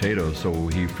have baked potatoes. So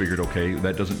he figured, okay,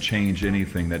 that doesn't change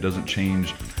anything. That doesn't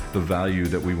change the value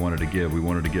that we wanted to give. We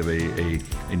wanted to give a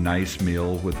nice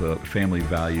meal with a family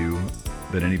value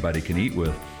that anybody can eat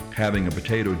with. Having a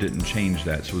potato didn't change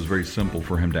that. So it was very simple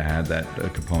for him to add that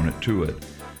component to it.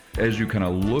 As you kind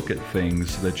of look at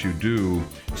things that you do,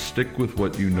 stick with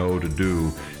what you know to do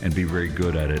and be very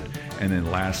good at it. And then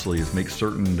lastly is make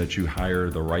certain that you hire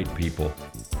the right people.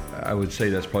 I would say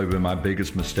that's probably been my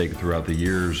biggest mistake throughout the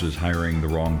years, is hiring the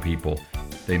wrong people.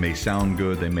 They may sound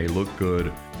good, they may look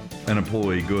good. An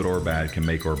employee, good or bad, can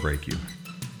make or break you.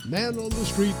 Man on the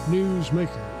Street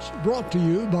Newsmakers, brought to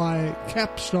you by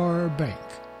Capstar Bank.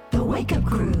 The Wake Up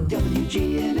Crew,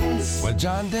 WGNS. With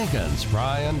John Dinkins,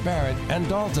 Brian Barrett, and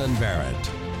Dalton Barrett.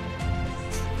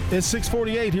 It's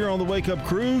 6:48 here on the Wake Up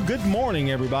Crew. Good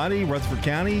morning, everybody. Rutherford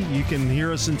County, you can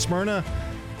hear us in Smyrna.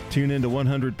 Tune into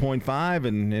 100.5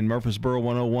 and in Murfreesboro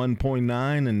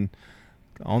 101.9 and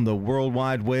on the World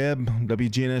Wide Web,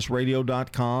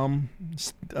 WGNSradio.com,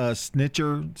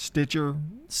 Stitcher, iTunes,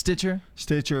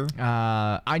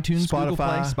 Spotify. Google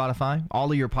Play, Spotify,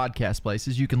 all of your podcast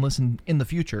places. You can listen in the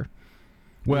future.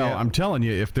 Well, yeah. I'm telling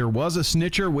you, if there was a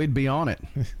snitcher, we'd be on it.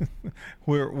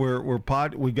 We've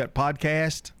got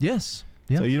podcast. Yes.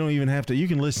 Yep. So you don't even have to. You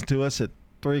can listen to us at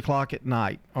 3 o'clock at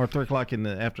night or 3 o'clock in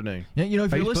the afternoon. Yeah, you know,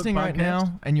 if Facebook you're listening podcast. right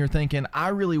now and you're thinking, I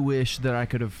really wish that I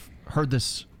could have heard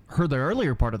the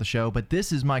earlier part of the show, but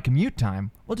this is my commute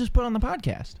time. Well, just put on the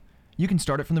podcast. You can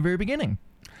start it from the very beginning.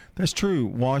 That's true.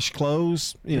 Wash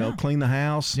clothes, you know, clean the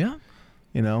house. Yeah.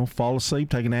 You know, fall asleep,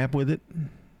 take a nap with it.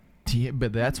 Yeah,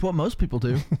 but that's what most people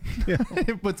do.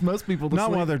 It puts most people to Not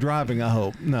sleep. while they're driving, I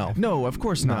hope. No. No, of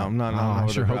course not. No, I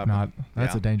sure hope not.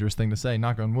 That's Yeah. a dangerous thing to say.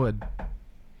 Knock on wood.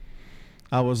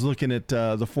 I was looking at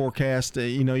the forecast.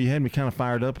 You know, you had me kind of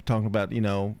fired up talking about, you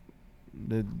know,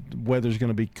 the weather's going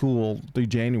to be cool through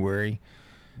January.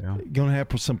 Yeah. Going to have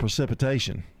some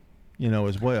precipitation, you know,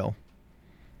 as well.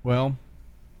 Well,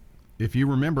 if you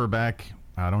remember back,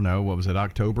 I don't know, what was it,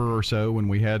 October or so, when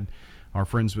we had our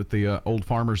friends with the Old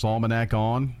Farmer's Almanac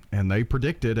on, and they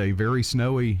predicted a very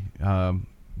snowy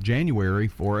January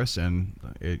for us, and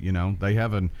they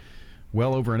have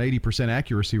well over an 80%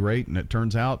 accuracy rate, and it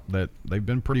turns out that they've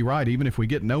been pretty right. Even if we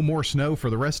get no more snow for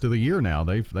the rest of the year now,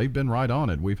 they've been right on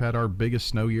it. We've had our biggest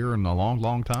snow year in a long,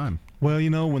 long time. Well, you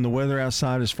know, when the weather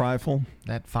outside is frightful,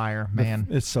 that fire, man,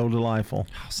 it's so delightful.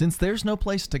 Since there's no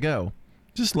place to go,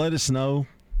 just let it snow.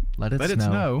 Let it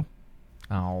snow.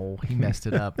 Oh, he messed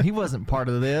it up. He wasn't part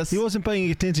of this. He wasn't paying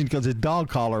attention because his dog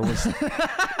collar was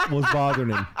bothering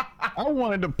him. I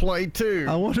wanted to play too.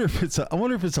 I wonder if it's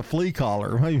a flea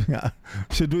collar. Maybe,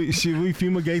 should we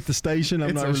fumigate the station?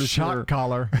 I'm it's not a really shock sure.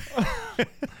 collar.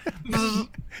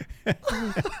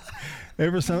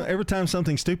 Every time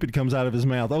something stupid comes out of his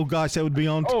mouth, oh gosh, that would be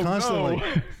on constantly.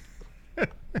 No.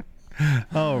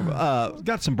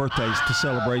 Got some birthdays to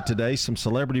celebrate today, some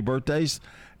celebrity birthdays,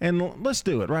 and let's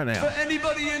do it right now. For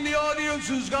anybody in the audience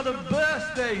who's got a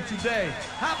birthday today,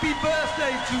 happy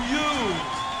birthday to you.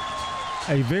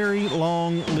 A very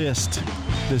long list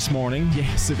this morning.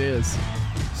 Yes, it is.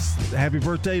 Happy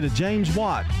birthday to James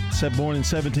Watt, born in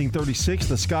 1736,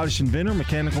 the Scottish inventor,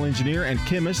 mechanical engineer, and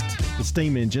chemist, the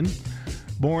steam engine,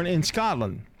 born in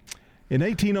Scotland. In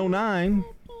 1809,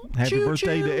 happy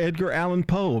birthday to Edgar Allan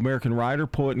Poe, American writer,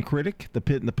 poet, and critic, The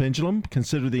Pit and the Pendulum,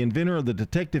 considered the inventor of the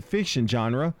detective fiction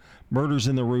genre, Murders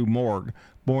in the Rue Morgue,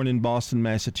 born in Boston,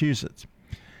 Massachusetts.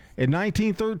 In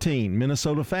 1913,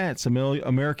 Minnesota Fats,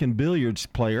 American billiards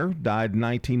player, died in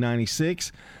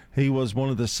 1996. He was one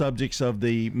of the subjects of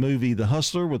the movie The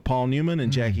Hustler with Paul Newman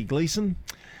and Jackie Gleason.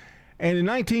 And in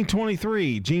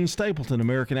 1923, Jean Stapleton,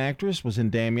 American actress, was in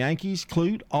Damn Yankees,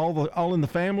 Clute, All in the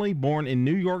Family, born in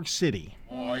New York City.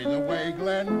 Boy, the way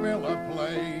Glenn Miller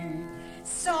played.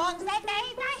 Songs that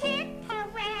made the hit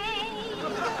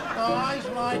parade. Guys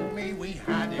like me, we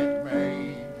had it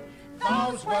made.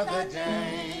 Those were the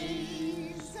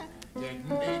days. Didn't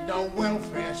need no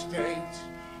welfare state.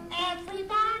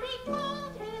 Everybody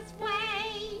pulled his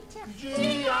weight.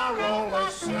 G.R.O.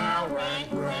 LaSalle ran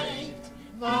great.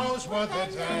 Those were the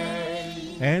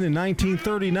days. And in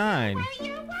 1939,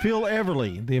 Phil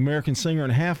Everly, the American singer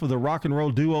and half of the rock and roll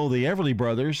duo The Everly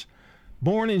Brothers,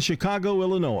 born in Chicago,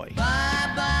 Illinois.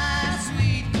 Bye-bye,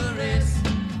 sweet caress.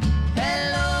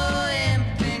 Hello,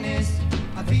 emptiness.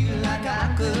 I feel like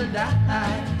I could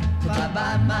die.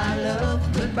 Bye-bye, my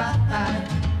love, goodbye.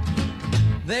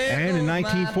 And in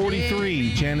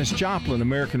 1943, Janis Joplin,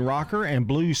 American rocker and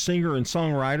blues singer and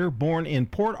songwriter, born in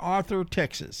Port Arthur,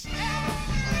 Texas.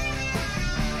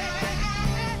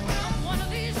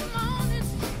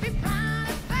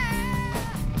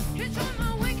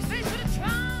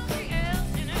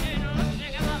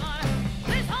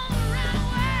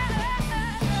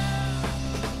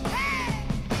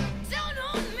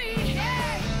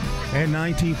 And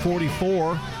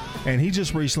 1944, and he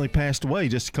just recently passed away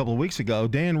just a couple of weeks ago,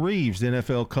 Dan Reeves, the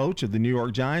NFL coach of the New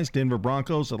York Giants, Denver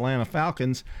Broncos, Atlanta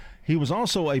Falcons. He was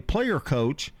also a player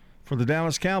coach for the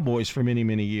Dallas Cowboys for many,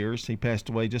 many years. He passed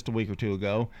away just a week or two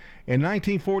ago. In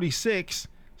 1946,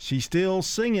 she's still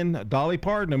singing, Dolly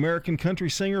Parton, American country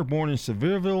singer, born in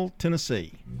Sevierville,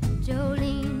 Tennessee.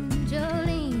 Jolene,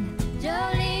 Jolene,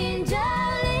 Jolene, Jolene.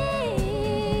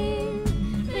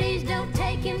 Please don't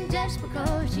take him just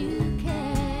because you can.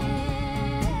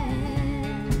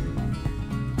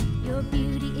 Your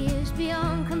beauty is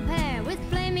beyond compare, with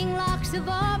flaming locks of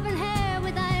auburn hair,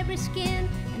 with ivory skin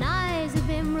and eyes of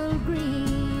emerald green.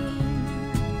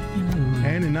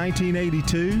 And in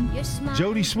 1982,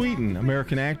 Jodie Sweetin,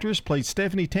 American actress, played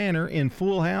Stephanie Tanner in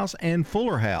Full House and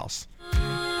Fuller House.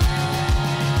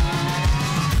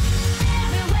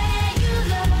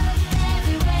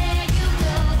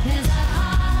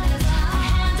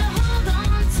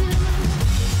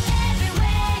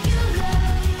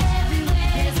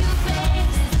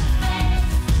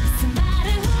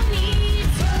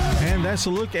 That's a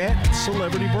look at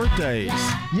celebrity birthdays.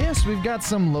 Yes, we've got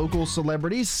some local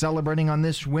celebrities celebrating on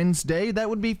this Wednesday. That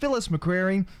would be Phyllis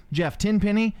McCrary, Jeff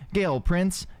Tenpenny, Gail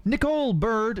Prince, Nicole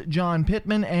Bird, John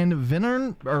Pittman, and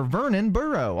Vernon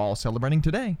Burrow, all celebrating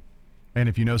today. And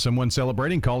if you know someone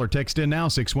celebrating, call or text in now,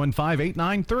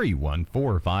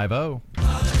 615-893-1450.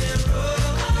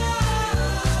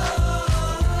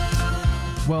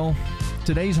 Well,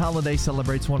 today's holiday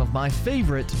celebrates one of my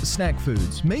favorite snack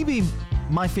foods. Maybe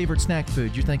my favorite snack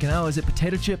food. You're thinking, oh, is it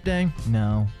potato chip day?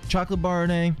 No. Chocolate bar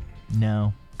day?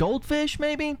 No. Goldfish,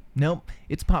 maybe? Nope.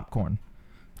 It's popcorn.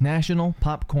 National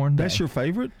Popcorn Day. That's your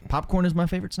favorite? Popcorn is my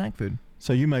favorite snack food.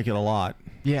 So you make it a lot?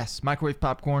 Yes. Microwave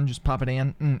popcorn, just pop it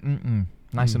in.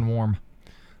 Nice and warm.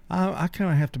 I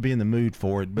kind of have to be in the mood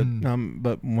for it, but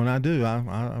when I do,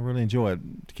 I really enjoy it.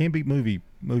 Can't beat movie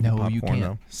popcorn, you can't.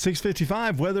 though.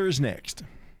 6:55, weather is next.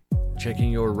 Checking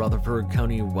your Rutherford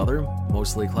County weather.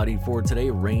 Mostly cloudy for today.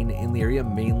 Rain in the area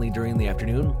mainly during the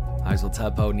afternoon. Highs will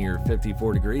top out near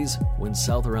 54 degrees. Winds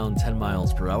south around 10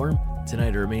 miles per hour.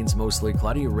 Tonight it remains mostly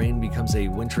cloudy. Rain becomes a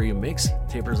wintry mix.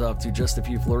 Tapers off to just a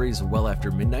few flurries well after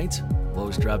midnight.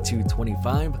 Lows drop to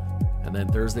 25. And then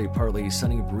Thursday, partly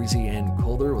sunny, breezy, and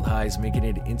colder with highs making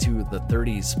it into the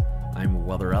 30s. I'm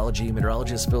weatherology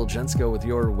meteorologist Phil Jensko with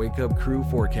your Wake Up Crew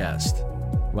forecast.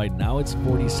 Right now it's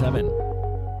 47.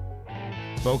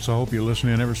 Folks, I hope you're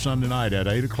listening every Sunday night at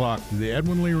 8 o'clock to the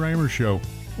Edwin Lee Raymer Show.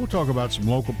 We'll talk about some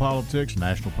local politics,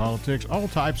 national politics, all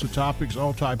types of topics,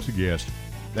 all types of guests.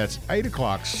 That's 8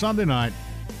 o'clock Sunday night,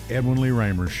 Edwin Lee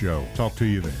Raymer Show. Talk to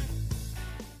you then.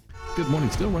 Good morning.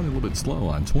 Still running a little bit slow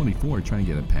on 24, trying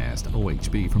to get it past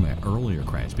OHB from that earlier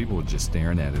crash. People were just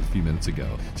staring at it a few minutes ago.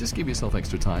 Just give yourself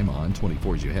extra time on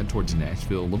 24 as you head towards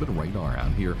Nashville. A little bit of radar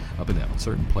out here up in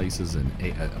certain places in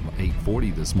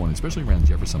 840 this morning, especially around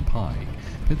Jefferson Pike.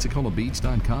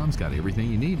 PensacolaBeach.com's got everything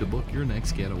you need to book your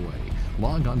next getaway.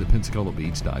 Log on to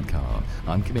PensacolaBeach.com.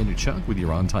 I'm Commander Chuck with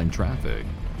your on-time traffic.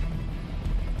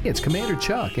 It's Commander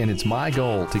Chuck, and it's my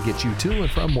goal to get you to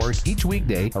and from work each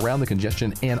weekday around the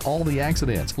congestion and all the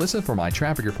accidents. Listen for my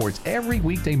traffic reports every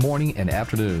weekday morning and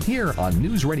afternoon here on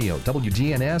News Radio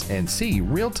WGNS, and see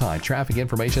real-time traffic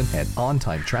information at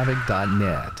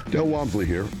ontimetraffic.net. Del Walmsley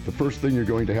here. The first thing you're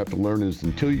going to have to learn is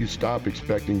until you stop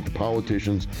expecting the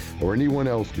politicians or anyone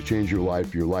else to change your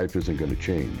life isn't going to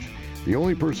change. The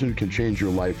only person who can change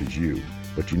your life is you,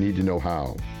 but you need to know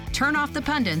how. Turn off the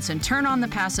pundits and turn on the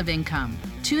passive income.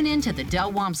 Tune in to the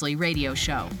Del Walmsley Radio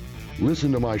Show.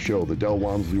 Listen to my show, the Del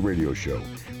Walmsley Radio Show,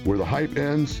 where the hype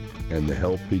ends and the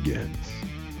help begins.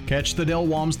 Catch the Del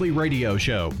Walmsley Radio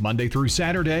Show Monday through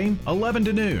Saturday, 11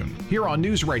 to noon, here on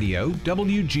News Radio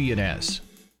WGNS.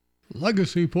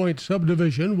 Legacy Point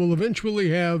subdivision will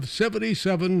eventually have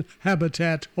 77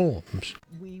 Habitat homes.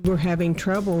 We were having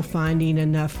trouble finding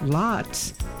enough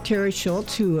lots. Terry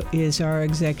Schultz, who is our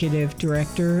executive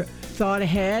director, thought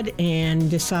ahead and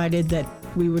decided that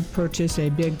we would purchase a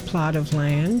big plot of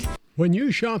land. When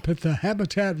you shop at the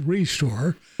Habitat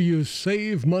Restore, you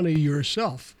save money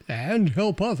yourself and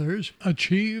help others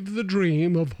achieve the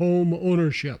dream of home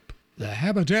ownership. The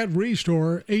Habitat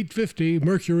Restore, 850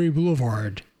 Mercury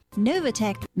Boulevard.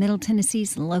 Novatech, Middle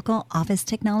Tennessee's local office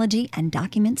technology and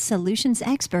document solutions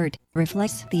expert,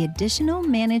 reflects the additional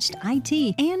managed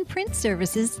IT and print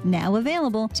services now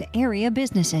available to area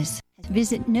businesses.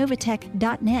 Visit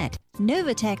Novatech.net.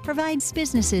 Novatech provides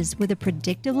businesses with a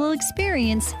predictable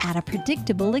experience at a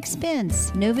predictable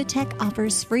expense. Novatech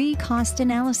offers free cost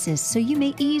analysis so you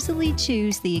may easily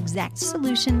choose the exact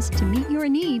solutions to meet your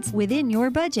needs within your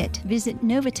budget. Visit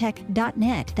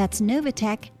Novatech.net. That's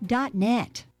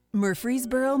Novatech.net.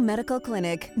 Murfreesboro Medical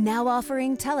Clinic, now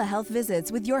offering telehealth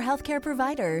visits with your healthcare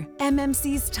provider.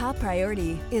 MMC's top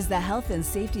priority is the health and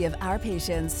safety of our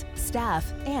patients,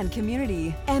 staff, and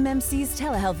community. MMC's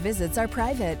telehealth visits are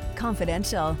private,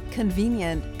 confidential,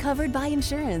 convenient, covered by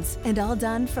insurance, and all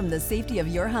done from the safety of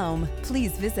your home.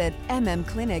 Please visit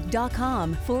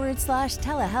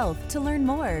mmclinic.com/telehealth to learn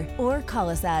more, or call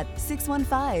us at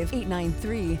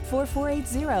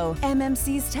 615-893-4480.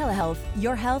 MMC's Telehealth,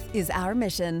 your health is our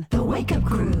mission. The Wake Up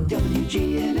Crew,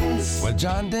 WGNS. With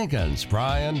John Dinkins,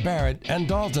 Brian Barrett, and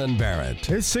Dalton Barrett.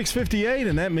 It's 6:58,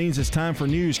 and that means it's time for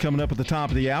news coming up at the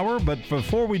top of the hour. But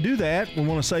before we do that, we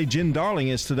want to say Jen Darling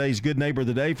is today's Good Neighbor of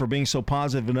the Day for being so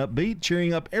positive and upbeat,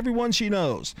 cheering up everyone she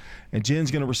knows. And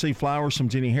Jen's going to receive flowers from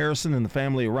Jenny Harrison and the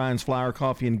family at Ryan's Flower,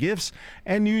 Coffee, and Gifts,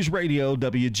 and News Radio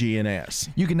WGNS.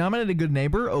 You can nominate a good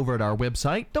neighbor over at our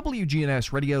website,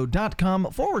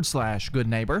 WGNSradio.com/good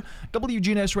neighbor.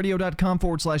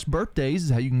 WGNSradio.com/birthdays is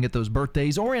how you can get those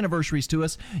birthdays or anniversaries to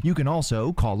us. You can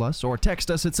also call us or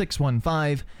text us at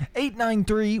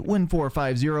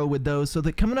 615-893-1450 with those, so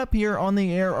that coming up here on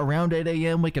the air around 8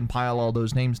 a.m. we can pile all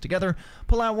those names together,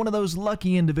 pull out one of those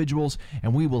lucky individuals,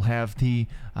 and we will have the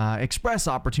express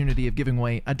opportunity of giving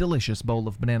away a delicious bowl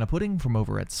of banana pudding from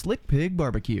over at Slick Pig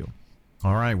Barbecue.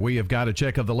 All right, we have got a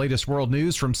check of the latest world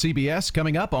news from CBS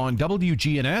coming up on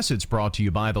WGNS. It's brought to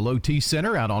you by the Low T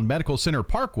Center out on Medical Center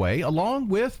Parkway, along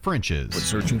with French's. When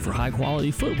searching for high-quality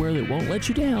footwear that won't let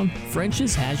you down,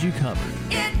 French's has you covered.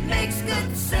 It makes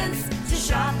good sense to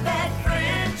shop at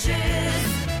French's.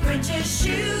 French's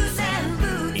shoes and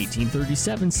boots.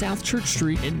 1837 South Church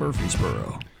Street in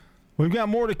Murfreesboro. We've got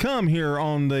more to come here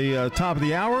on the top of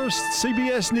the hour.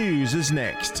 CBS News is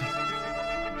next.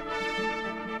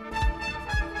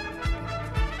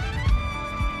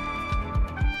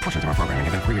 Portions of our programming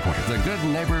have been pre-recorded. The Good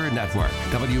Neighbor Network,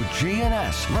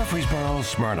 WGNS, Murfreesboro,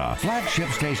 Smyrna, flagship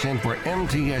station for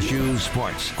MTSU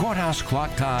Sports. Courthouse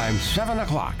clock time, 7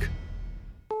 o'clock.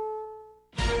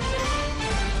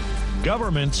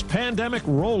 Government's pandemic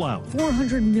rollout.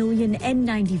 400 million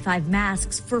N95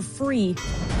 masks for free.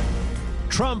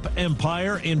 Trump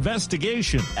empire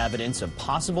investigation. Evidence of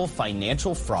possible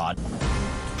financial fraud.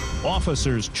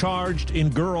 Officers charged in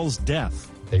girl's death.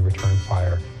 They returned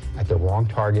fire at the wrong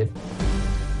target.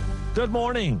 Good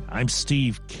morning. I'm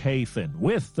Steve Kathan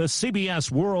with the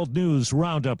CBS World News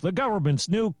Roundup. The government's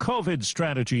new COVID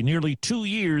strategy nearly 2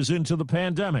 years into the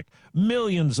pandemic.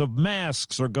 Millions of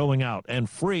masks are going out, and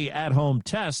free at-home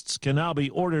tests can now be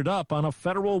ordered up on a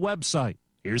federal website.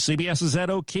 Here's CBS's Ed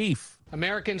O'Keefe.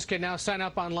 Americans can now sign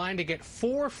up online to get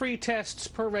 4 free tests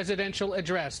per residential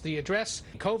address. The address,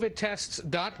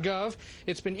 covidtests.gov.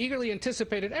 It's been eagerly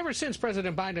anticipated ever since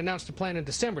President Biden announced a plan in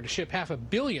December to ship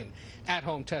 500 million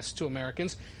at-home tests to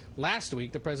Americans. Last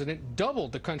week, the president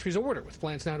doubled the country's order, with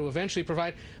plans now to eventually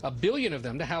provide 1 billion of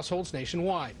them to households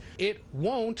nationwide. It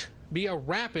won't be a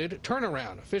rapid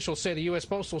turnaround. Officials say the U.S.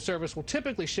 Postal Service will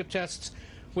typically ship tests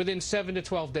within 7 to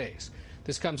 12 days.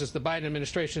 This comes as the Biden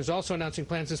administration is also announcing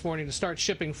plans this morning to start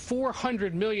shipping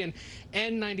 400 million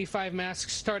N95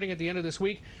 masks starting at the end of this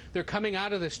week. They're coming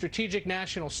out of the strategic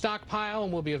national stockpile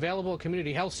and will be available at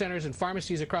community health centers and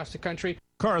pharmacies across the country.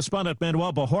 Correspondent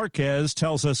Manuel Bojorquez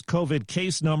tells us COVID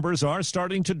case numbers are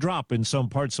starting to drop in some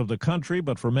parts of the country,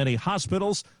 but for many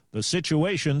hospitals, the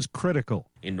situation's critical.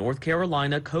 In North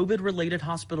Carolina, COVID-related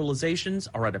hospitalizations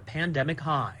are at a pandemic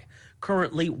high.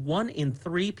 Currently, 1 in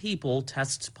 3 people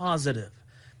tests positive.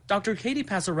 Dr. Katie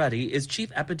Passaretti is chief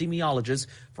epidemiologist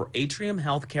for Atrium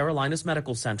Health Carolinas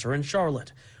Medical Center in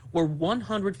Charlotte, where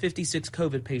 156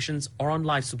 COVID patients are on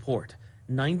life support,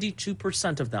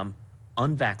 92% of them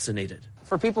unvaccinated.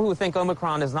 For people who think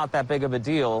Omicron is not that big of a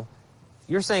deal,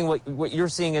 you're saying what you're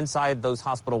seeing inside those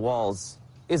hospital walls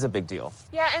is a big deal.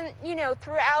 Yeah, and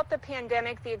throughout the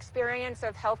pandemic, the experience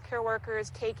of healthcare workers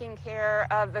taking care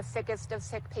of the sickest of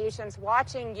sick patients,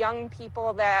 watching young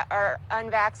people that are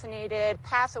unvaccinated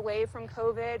pass away from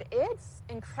COVID, it's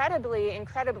incredibly,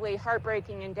 incredibly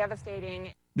heartbreaking and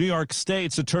devastating. New York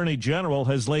State's Attorney General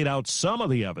has laid out some of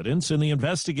the evidence in the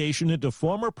investigation into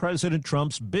former President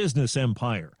Trump's business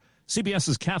empire.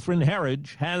 CBS's Catherine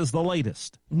Herridge has the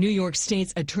latest. New York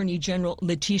State's Attorney General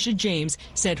Letitia James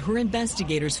said her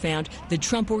investigators found the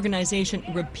Trump Organization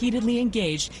repeatedly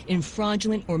engaged in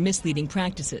fraudulent or misleading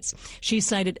practices. She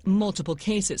cited multiple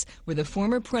cases where the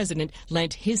former president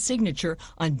lent his signature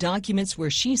on documents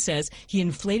where she says he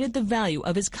inflated the value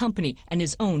of his company and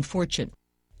his own fortune.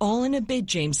 All in a bid,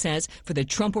 James says, for the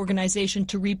Trump Organization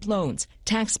to reap loans,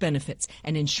 tax benefits,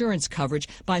 and insurance coverage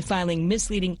by filing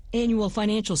misleading annual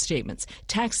financial statements,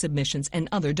 tax submissions, and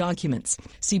other documents.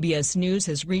 CBS News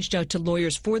has reached out to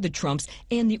lawyers for the Trumps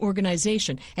and the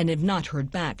organization and have not heard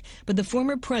back. But the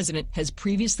former president has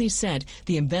previously said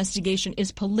the investigation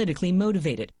is politically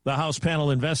motivated. The House panel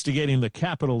investigating the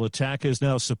Capitol attack has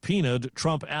now subpoenaed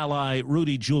Trump ally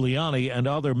Rudy Giuliani and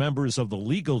other members of the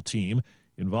legal team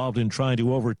involved in trying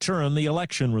to overturn the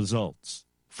election results.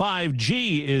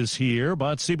 5G is here,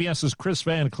 but CBS's Chris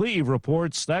Van Cleve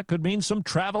reports that could mean some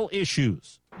travel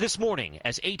issues. This morning,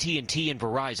 as AT&T and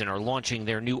Verizon are launching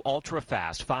their new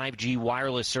ultra-fast 5G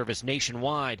wireless service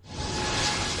nationwide,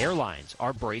 airlines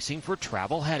are bracing for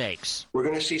travel headaches. We're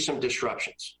going to see some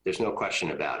disruptions. There's no question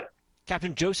about it.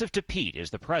 Captain Joseph DePete is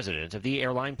the president of the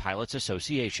Airline Pilots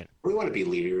Association. We want to be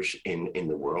leaders in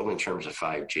the world in terms of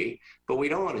 5G, but we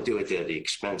don't want to do it at the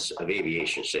expense of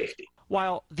aviation safety.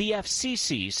 While the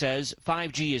FCC says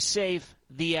 5G is safe,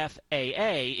 the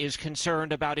FAA is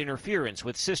concerned about interference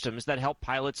with systems that help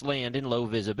pilots land in low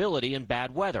visibility and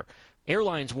bad weather.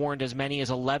 Airlines warned as many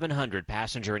as 1,100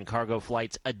 passenger and cargo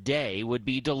flights a day would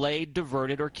be delayed,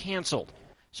 diverted, or canceled.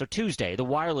 So Tuesday, the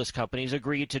wireless companies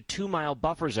agreed to 2-mile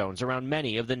buffer zones around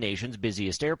many of the nation's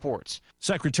busiest airports.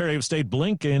 Secretary of State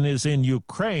Blinken is in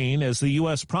Ukraine as the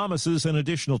U.S. promises an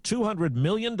additional $200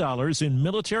 million in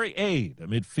military aid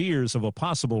amid fears of a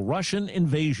possible Russian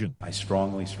invasion. I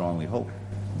strongly hope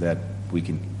that we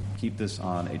can keep this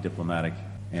on a diplomatic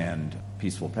and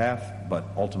peaceful path, but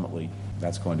ultimately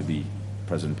that's going to be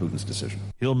President Putin's decision.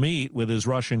 He'll meet with his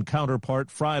Russian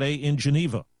counterpart Friday in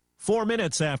Geneva. 4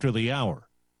 minutes after the hour.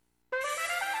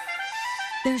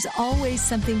 There's always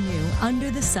something new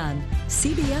under the sun.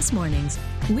 CBS Mornings,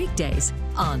 weekdays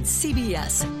on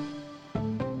CBS.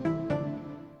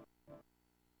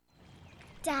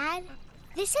 Dad,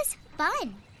 this is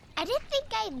fun. I didn't think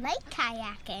I'd like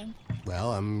kayaking.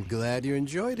 Well, I'm glad you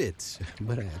enjoyed it,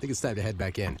 but I think it's time to head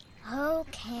back in.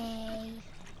 Okay.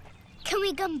 Can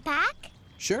we come back?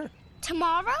 Sure.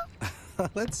 Tomorrow?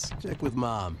 Let's check with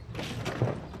Mom.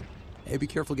 Hey, be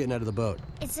careful getting out of the boat.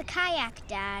 It's a kayak,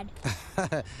 Dad.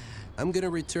 I'm gonna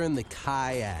return the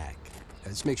kayak.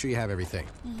 Just make sure you have everything.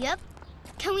 Yep.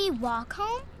 Can we walk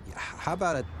home? How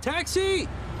about a taxi?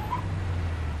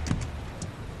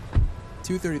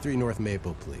 233 North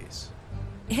Maple, please.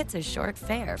 It's a short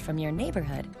fare from your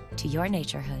neighborhood to your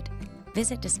naturehood.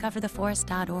 Visit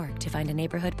discovertheforest.org to find a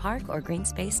neighborhood park or green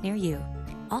space near you.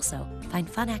 Also, find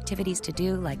fun activities to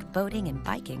do like boating and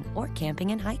biking or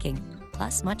camping and hiking,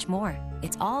 plus much more.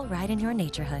 It's all right in your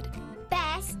naturehood.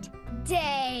 Best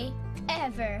day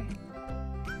ever.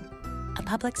 A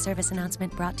public service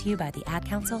announcement brought to you by the Ad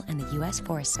Council and the U.S.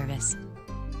 Forest Service.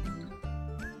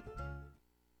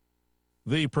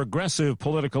 The Progressive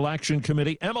Political Action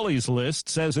Committee, Emily's List,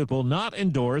 says it will not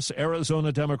endorse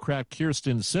Arizona Democrat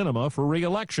Kyrsten Sinema for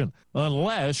re-election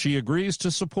unless she agrees to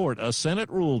support a Senate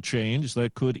rule change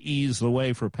that could ease the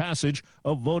way for passage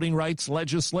of voting rights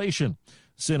legislation.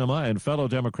 Sinema and fellow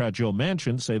Democrat Joe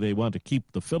Manchin say they want to keep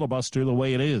the filibuster the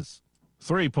way it is.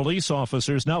 3 police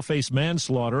officers now face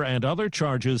manslaughter and other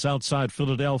charges outside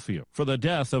Philadelphia for the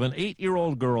death of an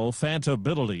 8-year-old girl, Fanta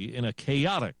Biddley, in a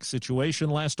chaotic situation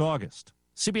last August.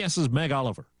 CBS's Meg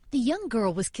Oliver. The young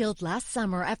girl was killed last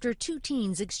summer after 2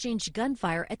 teens exchanged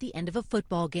gunfire at the end of a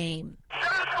football game.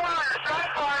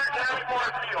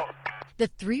 The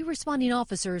 3 responding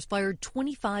officers fired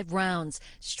 25 rounds,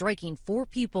 striking 4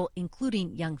 people,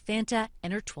 including young Fanta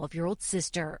and her 12-year-old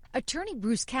sister. Attorney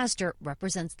Bruce Castor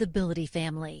represents the Biddley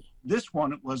family. This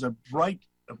one was a bright,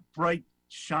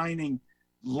 shining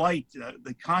light,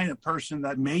 the kind of person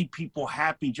that made people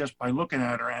happy just by looking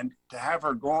at her. And to have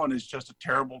her gone is just a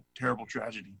terrible, terrible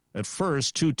tragedy. At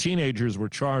first, 2 teenagers were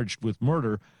charged with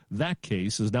murder. That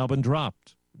case has now been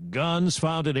dropped. Guns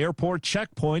found at airport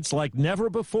checkpoints like never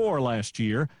before last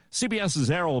year. CBS's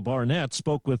Errol Barnett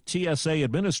spoke with TSA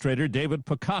Administrator David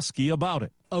Pekoski about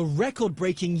it. A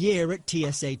record-breaking year at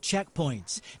TSA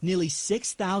checkpoints. Nearly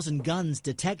 6,000 guns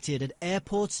detected at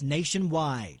airports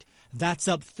nationwide. That's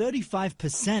up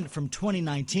 35% from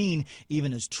 2019,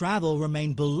 even as travel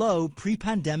remained below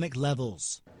pre-pandemic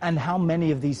levels. And how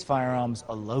many of these firearms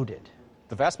are loaded?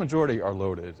 The vast majority are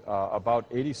loaded. About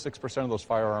 86% of those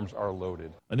firearms are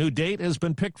loaded. A new date has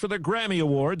been picked for the Grammy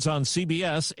Awards on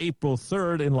CBS, April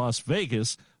 3rd in Las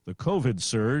Vegas. The COVID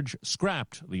surge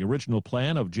scrapped the original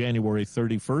plan of January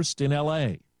 31st in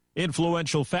L.A.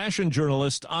 Influential fashion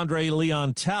journalist Andre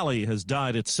Leon Talley has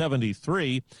died at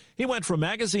 73. He went from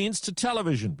magazines to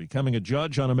television, becoming a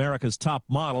judge on America's Top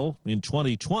Model. In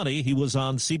 2020, he was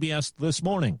on CBS This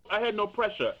Morning. I had no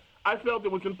pressure. I felt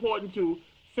it was important to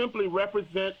simply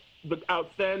represent the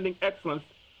outstanding excellence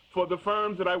for the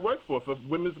firms that I work for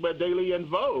Women's Wear Daily and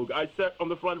Vogue. I sat on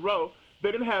the front row.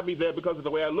 They didn't have me there because of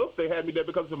the way I looked. They had me there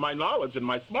because of my knowledge and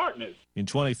my smartness. In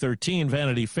 2013,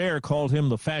 Vanity Fair called him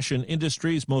the fashion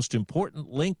industry's most important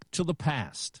link to the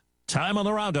past. Time on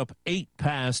the roundup, 8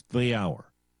 past the hour.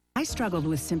 I struggled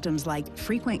with symptoms like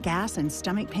frequent gas and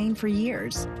stomach pain for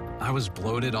years. I was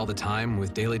bloated all the time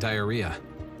with daily diarrhea.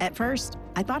 At first,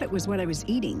 I thought it was what I was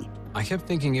eating. I kept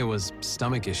thinking it was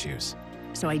stomach issues.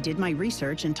 So I did my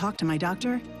research and talked to my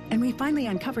doctor, and we finally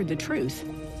uncovered the truth.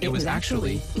 It was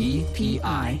actually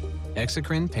EPI.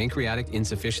 Exocrine pancreatic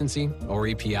insufficiency, or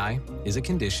EPI, is a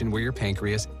condition where your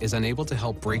pancreas is unable to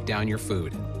help break down your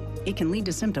food. It can lead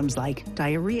to symptoms like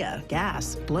diarrhea,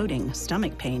 gas, bloating,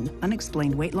 stomach pain,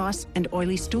 unexplained weight loss, and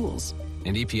oily stools.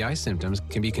 And EPI symptoms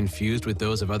can be confused with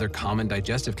those of other common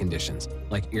digestive conditions,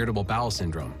 like irritable bowel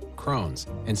syndrome, Crohn's,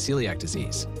 and celiac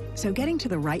disease. So getting to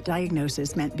the right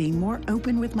diagnosis meant being more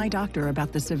open with my doctor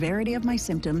about the severity of my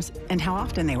symptoms and how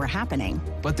often they were happening.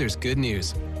 But there's good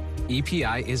news.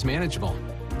 EPI is manageable,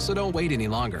 so don't wait any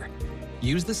longer.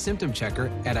 Use the symptom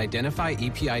checker at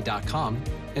identifyepi.com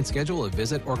and schedule a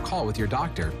visit or call with your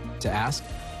doctor to ask,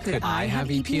 could I have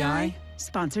EPI?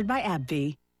 Sponsored by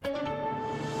AbbVie.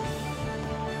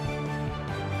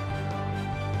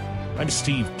 I'm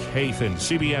Steve Kathan,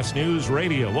 CBS News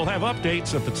Radio. We'll have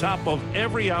updates at the top of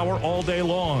every hour all day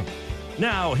long.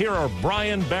 Now, here are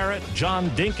Brian Barrett,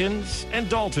 John Dinkins, and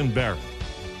Dalton Barrett.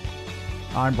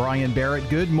 I'm Brian Barrett.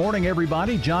 Good morning,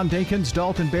 everybody. John Dinkins,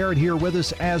 Dalton Barrett here with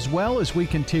us as well as we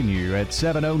continue at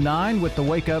 7:09 with the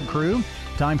Wake Up Crew.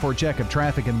 Time for a check of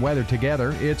traffic and weather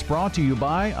together. It's brought to you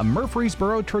by a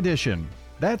Murfreesboro tradition.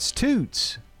 That's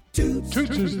Toots. Toots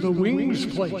is the wings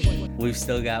place. We've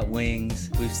still got wings.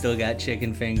 We've still got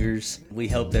chicken fingers. We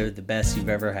hope they're the best you've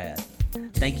ever had.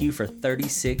 Thank you for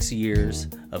 36 years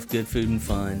of good food and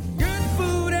fun. Good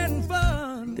food and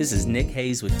fun. This is Nick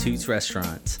Hayes with Toots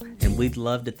Restaurants, and we'd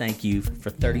love to thank you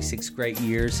for 36 great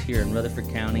years here in Rutherford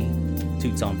County.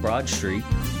 Toots on Broad Street,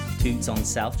 Toots on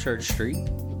South Church Street,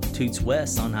 Toots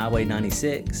West on Highway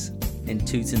 96, and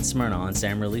Toots in Smyrna on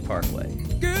Sam Ridley Parkway.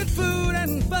 Good food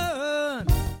and fun.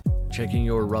 Checking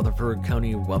your Rutherford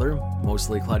County weather.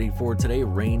 Mostly cloudy for today.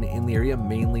 Rain in the area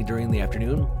mainly during the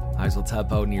afternoon. Highs will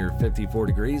top out near 54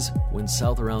 degrees. Winds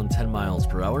south around 10 miles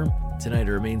per hour. Tonight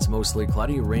it remains mostly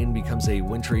cloudy. Rain becomes a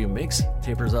wintry mix.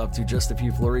 Tapers off to just a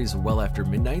few flurries well after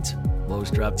midnight.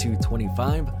 Lows drop to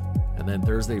 25. And then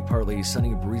Thursday partly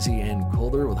sunny, breezy, and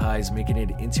colder with highs making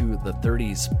it into the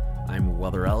 30s. I'm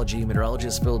weatherology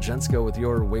meteorologist Phil Jensko with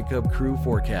your Wake Up Crew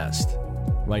forecast.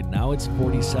 Right now it's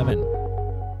 47.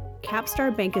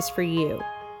 Capstar Bank is for you.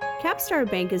 Capstar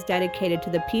Bank is dedicated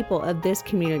to the people of this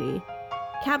community.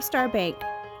 Capstar Bank,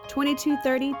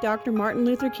 2230 Dr. Martin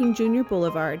Luther King Jr.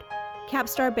 Boulevard.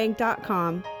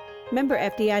 CapstarBank.com. Member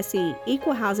FDIC,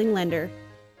 Equal Housing Lender.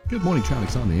 Good morning.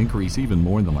 Traffic's on the increase even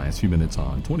more in the last few minutes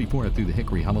on 24 through the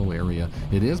Hickory Hollow area.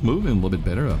 It is moving a little bit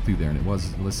better up through there than it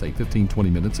was, let's say,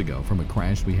 15-20 minutes ago from a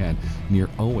crash we had near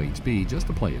OHB. Just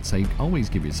to play it safe, always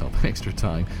give yourself extra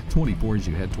time. 24 as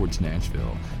you head towards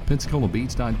Nashville.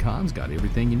 PensacolaBeach.com's got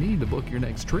everything you need to book your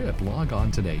next trip. Log on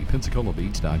today,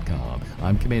 PensacolaBeach.com.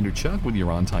 I'm Commander Chuck with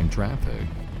your on-time traffic.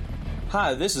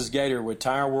 Hi, this is Gator with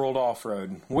Tire World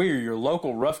Off-Road. We're your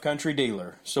local rough country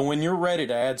dealer. So when you're ready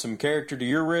to add some character to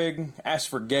your rig, ask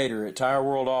for Gator at Tire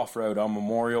World Off-Road on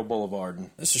Memorial Boulevard.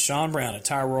 This is Sean Brown at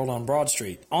Tire World on Broad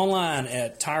Street. Online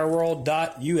at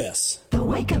tireworld.us. The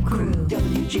Wake Up Crew,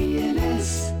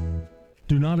 WGNS.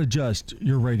 Do not adjust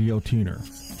your radio tuner.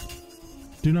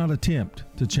 Do not attempt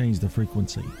to change the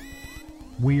frequency.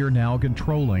 We are now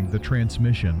controlling the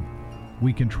transmission.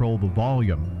 We control the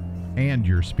volume and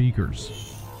your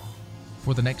speakers.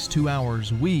 For the next 2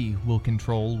 hours, we will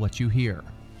control what you hear.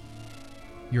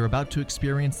 You're about to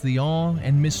experience the awe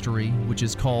and mystery which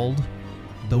is called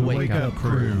The Wake Up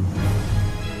Crew.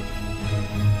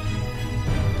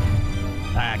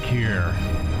 Back here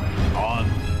on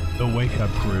The Wake Up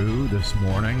Crew this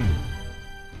morning.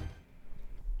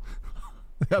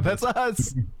 That's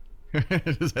us.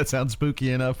 Does that sound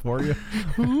spooky enough for you?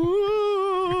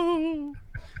 Ooh,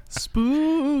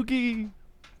 spooky.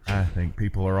 I think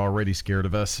people are already scared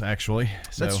of us, actually.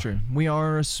 So. That's true. We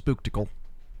are a spooktical.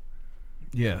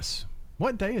 Yes.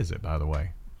 What day is it, by the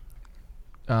way?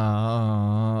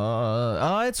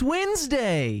 It's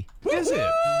Wednesday. Is it?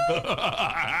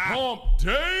 Hump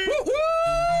day.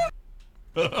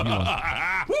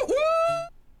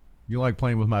 You like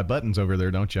playing with my buttons over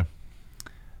there, don't you?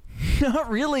 Not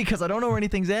really, because I don't know where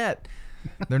anything's at.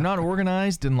 They're not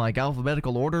organized in like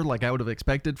alphabetical order like I would have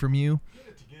expected from you. Get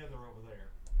it together over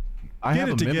there. Get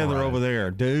it together over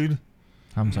there, dude.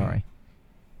 I'm sorry.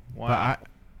 Wow. But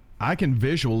I can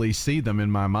visually see them in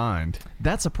my mind.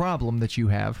 That's a problem that you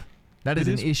have. That is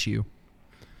an issue.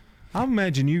 I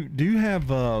imagine you have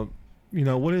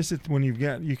what is it when you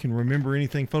can remember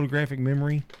anything, photographic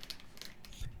memory?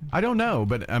 I don't know,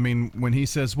 but I mean, when he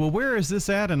says, well, where is this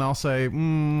at? And I'll say,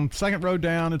 second row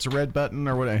down, it's a red button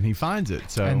or whatever, and he finds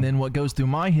it. So. And then what goes through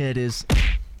my head is...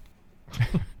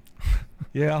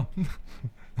 Yeah,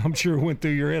 I'm sure it went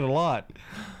through your head a lot.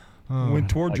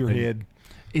 Went towards your head.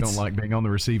 Don't like being on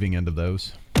the receiving end of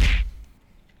those.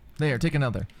 There, take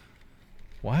another.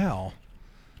 Wow.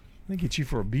 They get you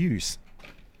for abuse.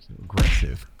 So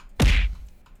aggressive.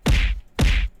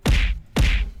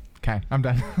 Okay, I'm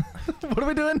done. What are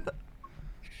we doing?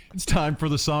 It's time for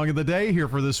the song of the day here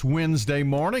for this Wednesday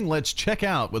morning. Let's check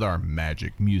out with our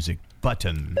magic music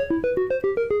button.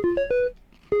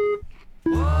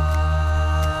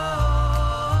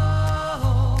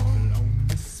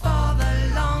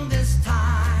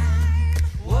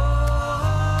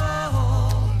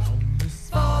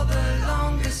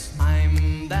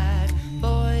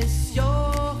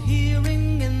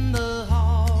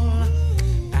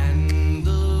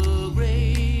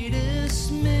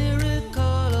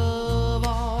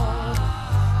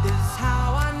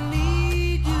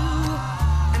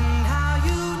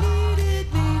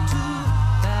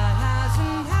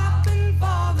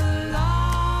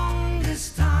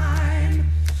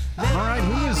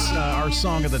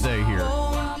 Song of the day here.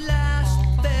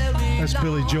 That's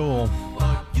Billy Joel,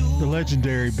 the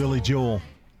legendary Billy Joel,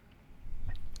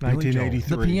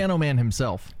 1983. The Piano Man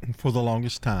himself. For the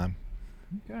longest time.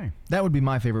 Okay. That would be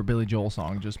my favorite Billy Joel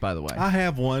song, just by the way. I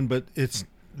have one, but it's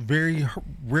very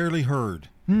rarely heard.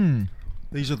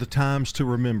 These are the times to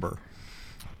remember.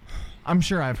 I'm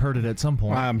sure I've heard it at some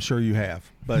point. I'm sure you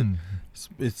have, but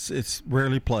it's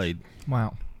rarely played.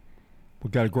 Wow.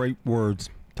 We've got great words.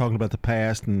 Talking about the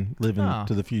past and living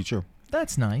to the future.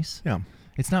 That's nice. Yeah.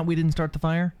 It's not We Didn't Start the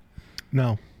Fire?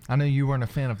 No. I know you weren't a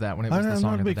fan of that when it was the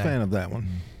song of the day. I'm not a big fan of that one.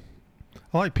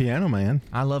 I like Piano Man.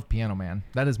 I love Piano Man.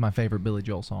 That is my favorite Billy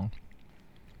Joel song.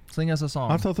 Sing us a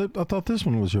song. I thought this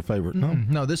one was your favorite. No?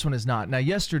 No, this one is not. Now,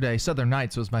 yesterday, Southern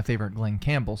Nights was my favorite Glenn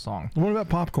Campbell song. What about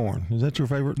Popcorn? Is that your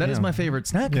favorite? That is my favorite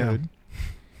snack food.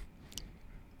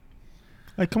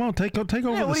 Hey, come on, take over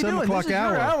the 7 o'clock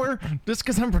hour. Your hour. Just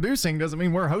because I'm producing doesn't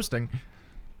mean we're hosting.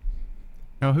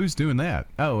 Oh, who's doing that?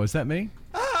 Oh, is that me?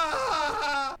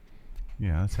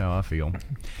 Yeah, that's how I feel.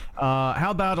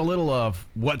 How about a little of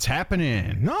what's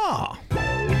happening? No.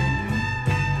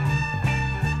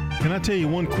 Can I tell you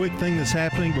one quick thing that's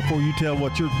happening before you tell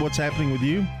what's happening with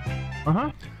you?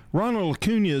 Ronald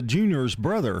Acuna Jr.'s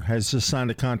brother has just signed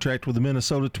a contract with the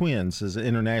Minnesota Twins as an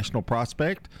international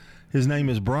prospect. His name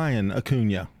is Brian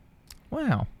Acuna.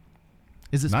 Wow.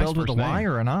 Is it Nice spelled with a first Y name.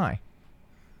 or an I?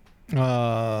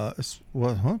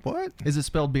 What? Is it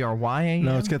spelled B-R-Y-A-N?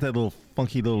 No, it's got that little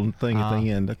funky little thing at the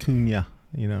end, Acuna,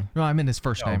 you know. No, I meant his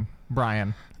first name,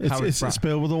 Brian. It's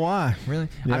spelled with a Y. Really?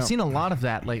 Yeah. I've seen a lot of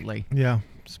that lately. Yeah,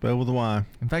 spelled with a Y.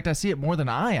 In fact, I see it more than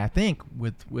I think,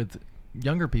 with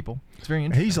younger people. It's very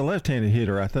interesting. He's a left-handed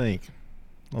hitter, I think.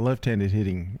 A left-handed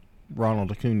hitting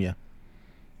Ronald Acuna.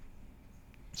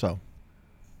 So,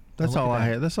 that's all I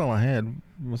had. That's all I had.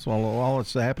 That's all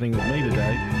that's happening with me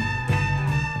today.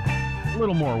 A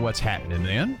little more what's happening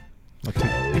then.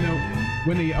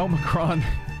 When the Omicron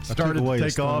started to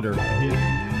take off,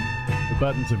 the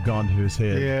buttons have gone to his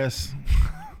head. Yes.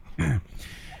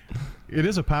 It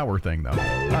is a power thing, though.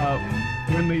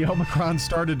 When the Omicron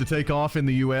started to take off in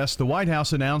the U.S., the White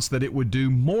House announced that it would do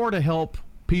more to help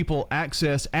people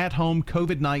access at-home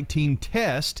COVID-19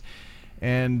 tests.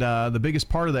 And the biggest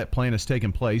part of that plan has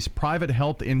taken place. Private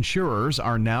health insurers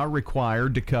are now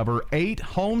required to cover 8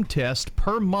 home tests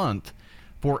per month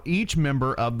for each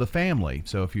member of the family.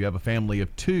 So if you have a family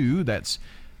of 2, that's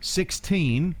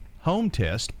 16 home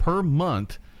tests per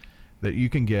month that you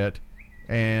can get,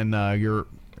 and your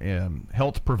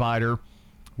health provider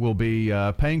will be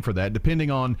paying for that, depending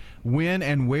on when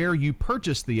and where you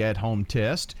purchase the at-home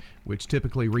test, which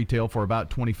typically retail for about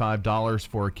 $25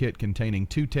 for a kit containing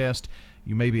 2 tests.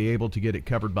 You may be able to get it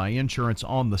covered by insurance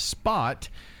on the spot,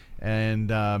 and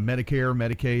Medicare,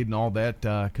 Medicaid, and all that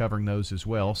covering those as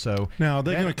well. So now, are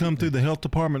they going to come through the health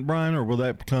department, Brian, or will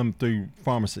that come through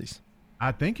pharmacies?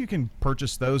 I think you can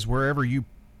purchase those wherever you,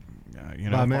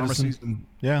 Buy pharmacies.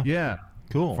 Yeah.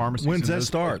 Cool. Pharmacies. When's that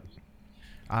start?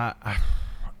 I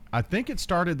think it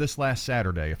started this last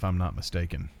Saturday, if I'm not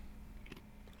mistaken.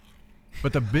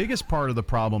 But the biggest part of the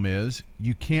problem is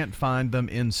you can't find them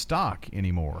in stock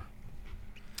anymore.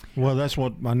 Well, that's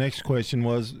what my next question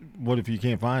was. What if you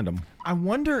can't find them? I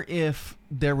wonder if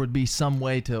there would be some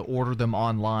way to order them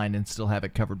online and still have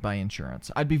it covered by insurance.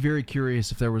 I'd be very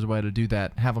curious if there was a way to do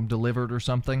that, have them delivered or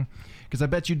something, because I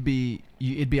bet it'd be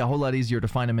a whole lot easier to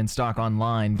find them in stock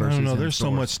online versus. I don't know. in There's so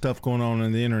stores. much stuff going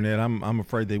on the internet. I'm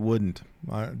afraid they wouldn't.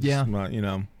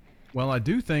 Well, I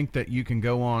do think that you can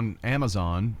go on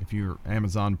Amazon if you're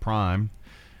Amazon Prime.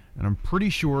 And I'm pretty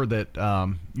sure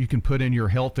that you can put in your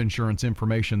health insurance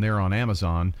information there on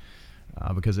Amazon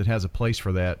because it has a place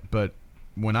for that. But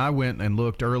when I went and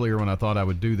looked earlier when I thought I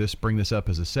would bring this up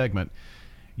as a segment,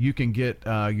 you can get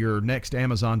your next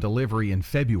Amazon delivery in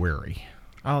February.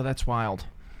 Oh, that's wild.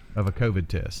 Of a COVID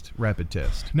test, rapid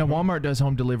test. Now, Walmart does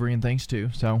home delivery and things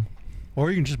too, so. Or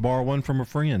you can just borrow one from a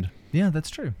friend. Yeah, that's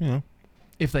true.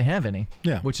 If they have any.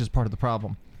 Yeah. Which is part of the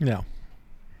problem. Yeah.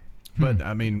 But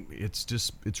I mean,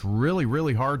 it's really,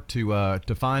 really hard to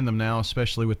find them now,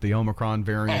 especially with the Omicron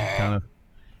variant kind of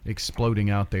exploding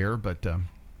out there. But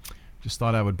just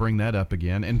thought I would bring that up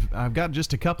again. And I've got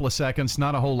just a couple of seconds,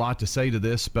 not a whole lot to say to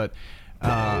this, but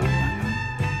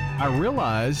I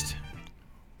realized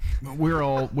we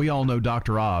all know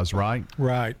Dr. Oz, right?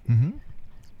 Right. Mm-hmm.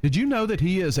 Did you know that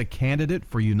he is a candidate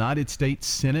for United States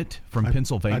Senate from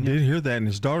Pennsylvania? I did hear that, and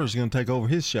his daughter's going to take over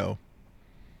his show.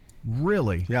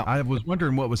 Really? Yeah. I was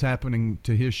wondering what was happening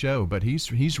to his show, but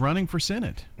he's running for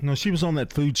Senate. No, she was on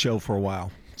that food show for a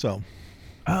while, so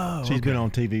she's been on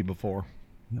TV before.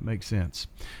 That makes sense.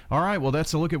 All right, well,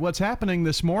 that's a look at what's happening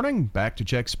this morning. Back to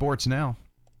Check Sports now.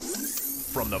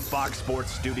 From the Fox Sports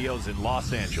Studios in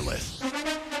Los Angeles,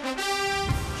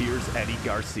 here's Eddie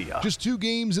Garcia. Just 2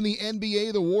 games in the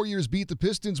NBA. The Warriors beat the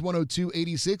Pistons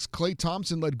 102-86. Klay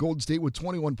Thompson led Golden State with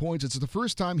 21 points. It's the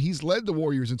first time he's led the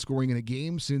Warriors in scoring in a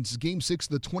game since Game 6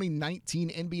 of the 2019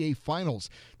 NBA Finals.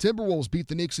 Timberwolves beat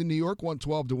the Knicks in New York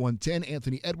 112-110.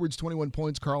 Anthony Edwards, 21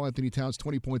 points. Karl Anthony Towns,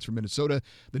 20 points for Minnesota.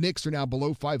 The Knicks are now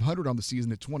below 500 on the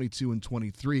season at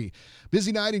 22-23.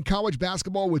 Busy night in college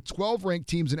basketball with 12 ranked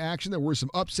teams in action. There were some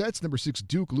upsets. Number 6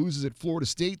 Duke loses at Florida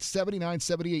State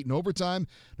 79-78 in overtime.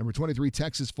 Number 23,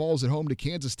 Texas falls at home to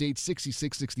Kansas State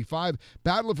 66-65.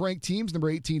 Battle of ranked teams. Number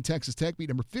 18, Texas Tech beat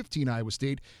number 15, Iowa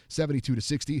State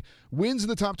 72-60. Wins in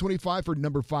the top 25 for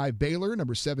number 5, Baylor.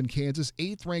 Number 7, Kansas.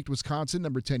 8th ranked Wisconsin.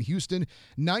 Number 10, Houston.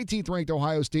 19th ranked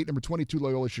Ohio State. Number 22,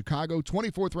 Loyola Chicago.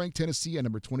 24th ranked Tennessee. And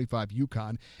number 25,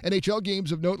 UConn. NHL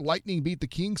games of note, Lightning beat the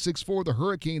Kings 6-4. The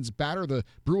Hurricanes batter the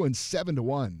Bruins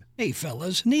 7-1. Hey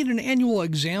fellas, need an annual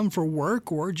exam for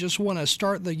work or just want to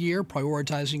start the year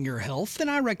prioritizing your health? Then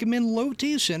I recommend Low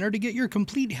T Center to get your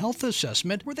complete health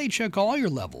assessment where they check all your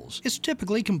levels. It's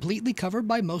typically completely covered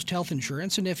by most health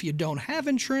insurance, and if you don't have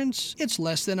insurance, it's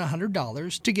less than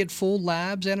 $100 to get full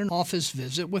labs and an office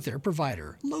visit with their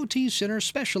provider. Low T Center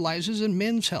specializes in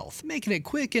men's health, making it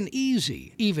quick and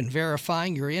easy, even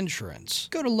verifying your insurance.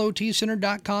 Go to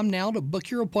lowtcenter.com now to book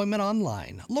your appointment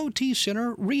online. Low T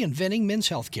Center, reinventing men's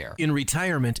healthcare. In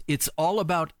retirement, it's all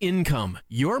about income.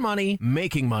 Your money,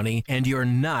 making money, and you're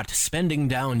not spending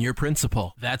down your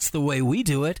principal. That's the way we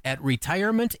do it at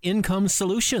Retirement Income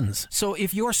Solutions. So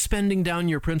if you're spending down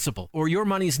your principal or your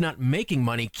money's not making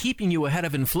money, keeping you ahead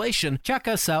of inflation, check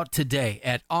us out today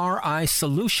at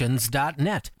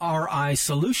risolutions.net.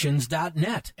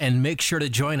 risolutions.net. And make sure to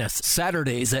join us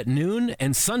Saturdays at noon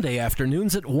and Sunday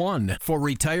afternoons at 1 for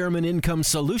Retirement Income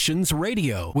Solutions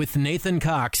Radio with Nathan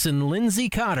Cox and Lindsay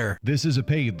Cotter. This is a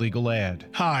paid legal ad.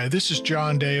 Hi, this is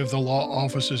John Day of the Law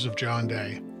Offices of John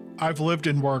Day. I've lived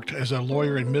and worked as a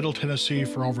lawyer in Middle Tennessee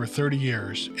for over 30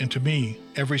 years, and to me,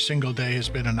 every single day has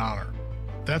been an honor.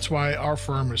 That's why our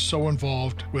firm is so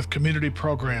involved with community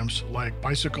programs like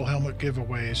bicycle helmet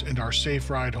giveaways and our Safe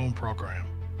Ride Home program.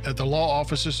 At the Law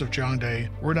Offices of John Day,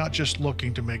 we're not just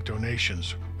looking to make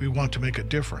donations. We want to make a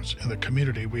difference in the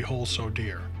community we hold so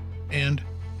dear. And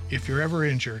if you're ever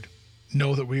injured,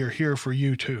 know that we are here for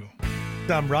you too.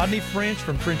 I'm Rodney French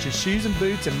from French's Shoes and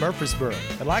Boots in Murfreesboro.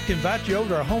 I'd like to invite you over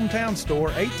to our hometown store,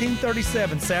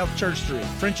 1837 South Church Street.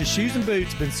 French's Shoes and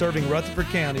Boots has been serving Rutherford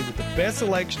County with the best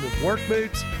selection of work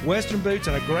boots, western boots,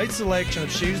 and a great selection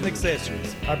of shoes and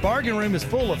accessories. Our bargain room is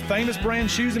full of famous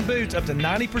brand shoes and boots up to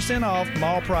 90% off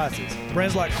mall prices.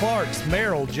 Brands like Clark's,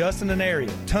 Merrill, Justin, and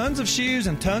Ariat. Tons of shoes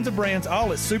and tons of brands,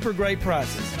 all at super great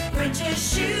prices.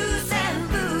 French's Shoes and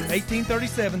Boots.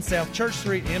 1837 South Church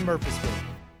Street in Murfreesboro.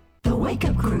 The Wake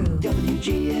Up Crew,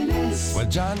 WGNS.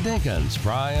 With John Dinkins,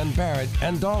 Brian Barrett,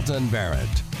 and Dalton Barrett.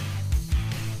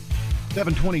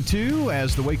 7:22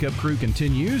 as the Wake Up Crew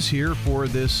continues here for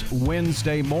this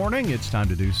Wednesday morning. It's time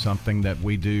to do something that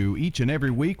we do each and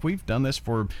every week. We've done this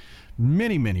for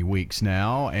many, many weeks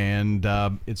now, and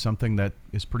it's something that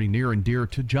is pretty near and dear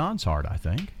to John's heart, I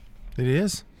think. It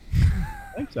is?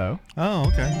 I think so. Oh,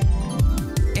 okay.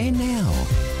 And now,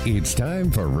 it's time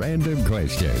for Random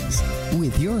Questions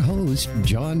with your host,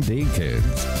 John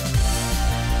Dinkins.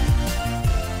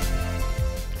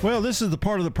 Well, this is the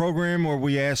part of the program where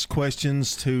we ask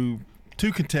questions to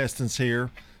two contestants here.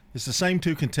 It's the same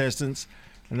two contestants,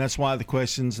 and that's why the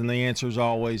questions and the answers are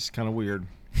always kind of weird.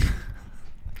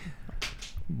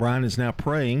 Brian is now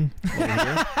praying over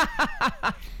here.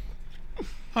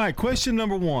 All right, question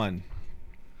number one.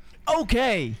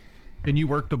 Okay. Can you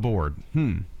work the board?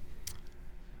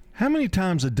 How many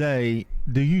times a day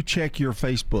do you check your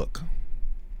Facebook?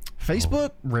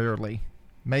 Facebook? Rarely.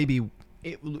 Maybe,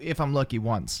 if I'm lucky,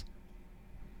 once.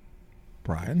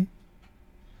 Brian?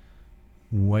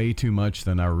 Way too much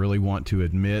than I really want to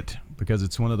admit, because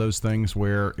it's one of those things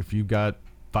where if you've got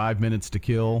 5 minutes to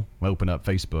kill, open up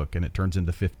Facebook and it turns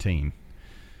into 15.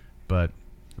 But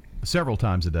several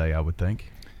times a day, I would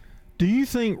think. Do you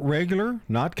think regular,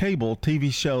 not cable,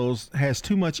 TV shows has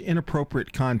too much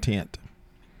inappropriate content?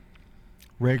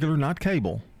 Regular, not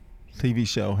cable, TV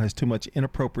show has too much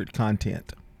inappropriate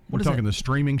content. We're talking the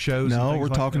streaming shows? No, we're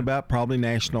talking about probably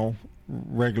national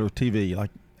regular TV, like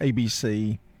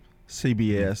ABC,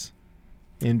 CBS,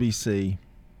 NBC.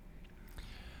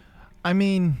 I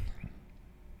mean,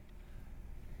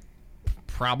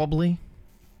 probably,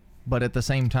 but at the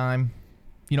same time,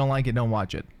 you don't like it, don't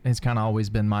watch it. It's kind of always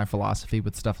been my philosophy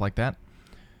with stuff like that.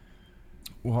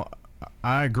 Well,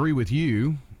 I agree with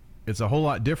you. It's a whole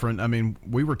lot different. I mean,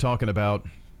 we were talking about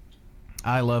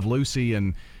I Love Lucy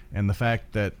and the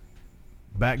fact that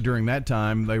back during that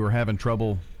time they were having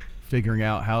trouble figuring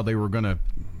out how they were going to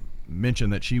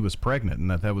mention that she was pregnant, and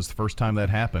that was the first time that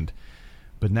happened.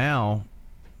 But now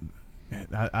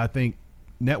I think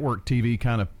network TV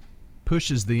kind of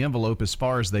pushes the envelope as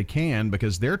far as they can,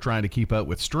 because they're trying to keep up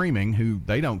with streaming, who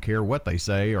they don't care what they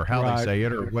say or how they say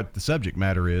it or what the subject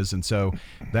matter is. And so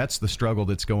that's the struggle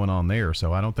that's going on there.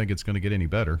 So I don't think it's going to get any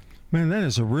better. Man, that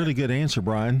is a really good answer,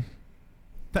 Brian.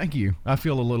 Thank you. I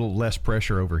feel a little less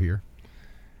pressure over here.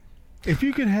 If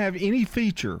you could have any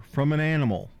feature from an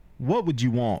animal, what would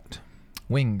you want?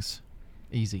 Wings.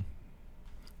 Easy.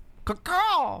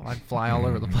 Caw-caw! I'd fly all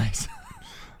over the place.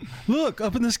 Look,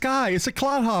 up in the sky. It's a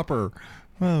clodhopper.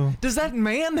 Oh. Does that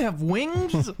man have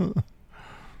wings?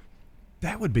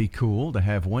 That would be cool to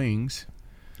have wings.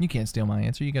 You can't steal my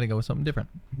answer. You got to go with something different.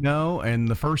 No, and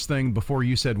the first thing before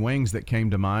you said wings that came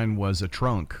to mind was a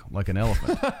trunk, like an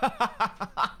elephant.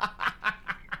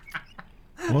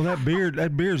 Well,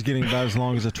 that beard's getting about as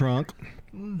long as a trunk.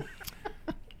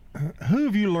 Who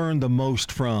have you learned the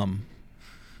most from?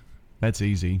 That's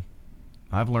easy.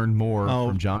 I've learned more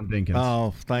from John Dinkins.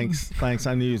 Oh, thanks.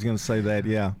 I knew he was going to say that,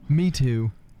 yeah. Me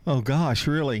too. Oh, gosh,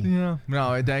 really? Yeah.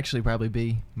 No, it'd actually probably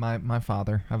be my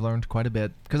father. I've learned quite a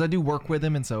bit because I do work with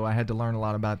him, and so I had to learn a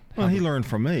lot about. Well, he learned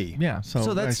from me. Yeah.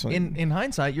 So that's actually, in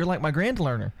hindsight, you're like my grand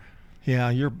learner. Yeah,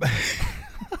 you're.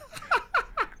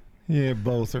 Yeah,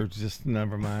 both are just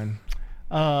never mind.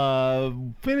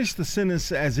 Finish the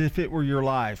sentence as if it were your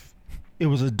life. It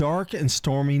was a dark and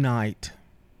stormy night.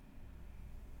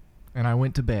 And I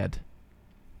went to bed.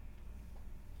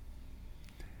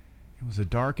 It was a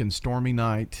dark and stormy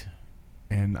night,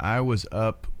 and I was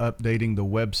up updating the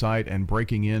website and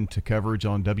breaking into coverage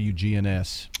on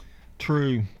WGNS.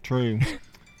 True.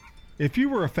 If you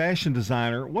were a fashion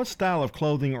designer, what style of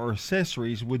clothing or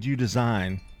accessories would you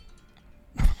design?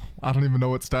 I don't even know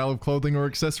what style of clothing or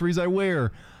accessories I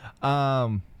wear.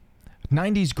 90s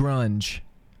grunge.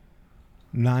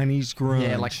 90s grunge.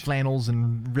 Yeah, like flannels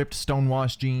and ripped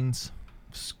stonewashed jeans,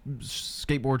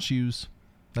 skateboard shoes.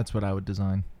 That's what I would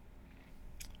design.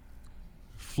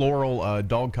 Floral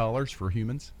dog collars for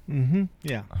humans. Mm-hmm.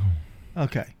 Yeah.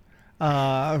 Okay.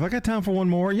 Have I got time for one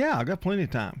more? Yeah, I've got plenty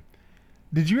of time.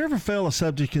 Did you ever fail a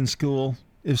subject in school?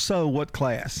 If so, what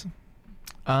class?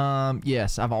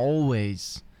 Yes, I've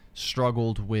always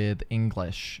struggled with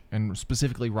English and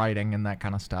specifically writing and that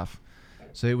kind of stuff.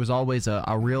 So it was always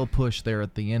a real push there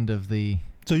at the end of the...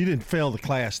 So you didn't fail the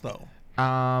class, though?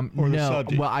 Or the no.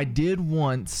 subject? Well, I did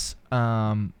once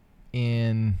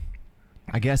in,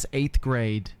 I guess, 8th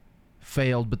grade,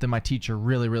 failed, but then my teacher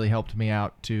really, really helped me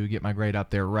out to get my grade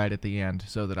up there right at the end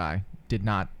so that I did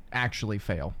not actually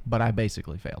fail, but I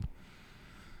basically failed.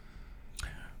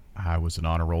 I was an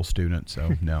honor roll student,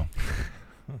 so no.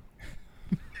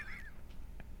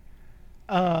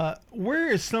 Where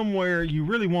is somewhere you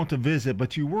really want to visit,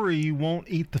 but you worry you won't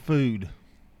eat the food?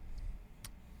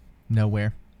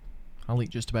 Nowhere. I'll eat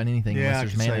just about anything unless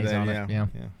there's mayonnaise on it. Yeah.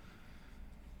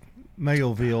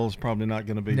 Mayoville's probably not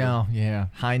going to be No, yeah.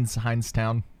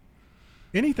 Heinztown.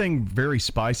 Anything very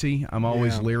spicy, I'm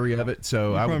always leery of it.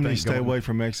 So I would think stay away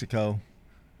from Mexico.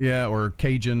 Yeah, or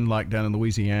Cajun, like down in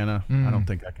Louisiana. I don't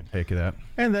think I could take that.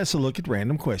 And that's a look at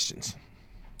random questions.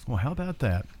 Well, how about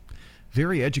that?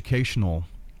 Very educational.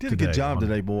 Did a good job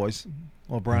today, boys.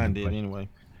 Well, Brian did anyway.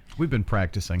 We've been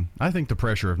practicing. I think the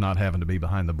pressure of not having to be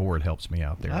behind the board helps me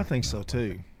out there. I think so,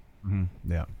 too.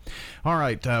 Yeah. All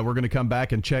right, we're going to come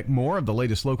back and check more of the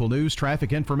latest local news,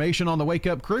 traffic information on the Wake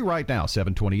Up Crew right now,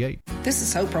 7:28. This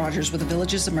is Hope Rogers with the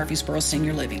Villages of Murfreesboro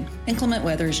Senior Living. Inclement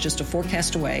weather is just a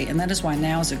forecast away, and that is why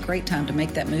now is a great time to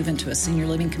make that move into a senior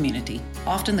living community.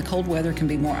 Often the cold weather can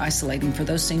be more isolating for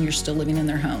those seniors still living in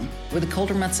their home. With the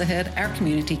colder months ahead, our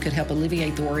community could help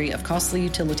alleviate the worry of costly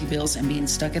utility bills and being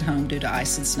stuck at home due to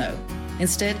ice and snow.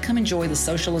 Instead, come enjoy the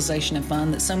socialization and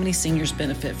fun that so many seniors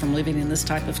benefit from living in this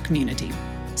type of community.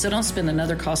 So don't spend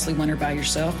another costly winter by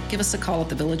yourself. Give us a call at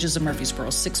the Villages of Murfreesboro,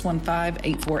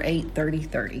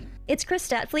 615-848-3030. It's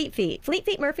Krista at Fleet Feet. Fleet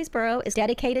Feet Murfreesboro is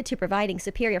dedicated to providing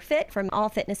superior fit from all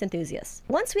fitness enthusiasts.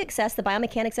 Once we assess the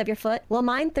biomechanics of your foot, we'll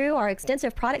mine through our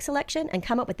extensive product selection and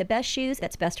come up with the best shoes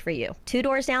that's best for you. 2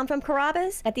 doors down from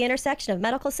Carrabba's at the intersection of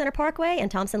Medical Center Parkway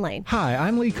and Thompson Lane. Hi,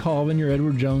 I'm Lee Colvin, your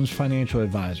Edward Jones financial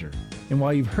advisor. And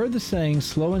while you've heard the saying,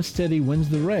 slow and steady wins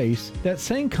the race, that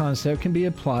same concept can be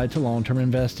applied to long-term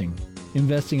investing.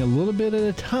 Investing a little bit at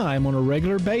a time on a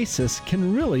regular basis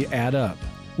can really add up.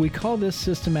 We call this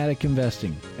systematic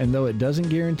investing, and though it doesn't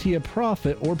guarantee a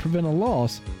profit or prevent a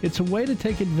loss, it's a way to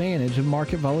take advantage of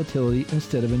market volatility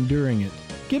instead of enduring it.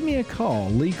 Give me a call,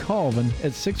 Lee Colvin,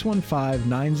 at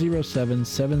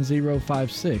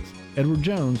 615-907-7056. Edward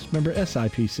Jones, member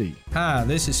SIPC. Hi,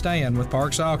 this is Stan with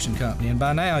Parks Auction Company, and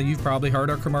by now you've probably heard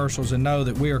our commercials and know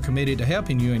that we are committed to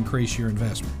helping you increase your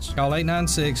investments. Call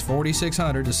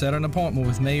 896-4600 to set an appointment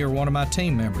with me or one of my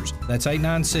team members. That's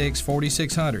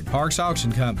 896-4600. Parks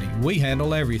Auction Company. We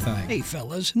handle everything. Hey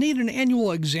fellas, need an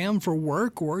annual exam for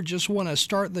work or just want to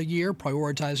start the year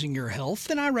prioritizing your health?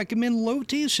 Then I recommend Low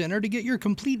T Center to get your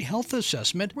complete health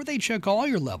assessment where they check all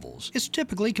your levels. It's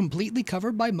typically completely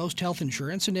covered by most health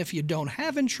insurance, and if you don't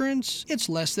have insurance, it's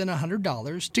less than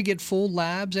 $100 to get full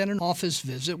labs and an office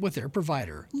visit with their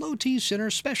provider. Low T Center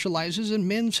specializes in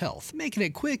men's health, making it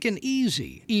quick and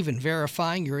easy, even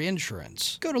verifying your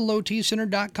insurance. Go to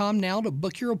lowtcenter.com now to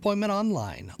book your appointment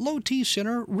online. Low T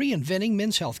Center, reinventing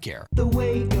men's health care. The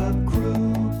Wake Up Crew,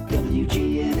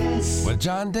 WGNS. With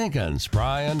John Dinkins,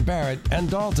 Brian Barrett, and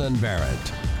Dalton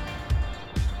Barrett.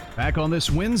 Back on this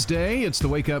Wednesday, it's the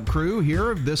Wake Up Crew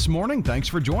here this morning. Thanks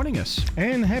for joining us.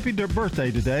 And happy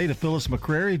birthday today to Phyllis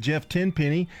McCrary, Jeff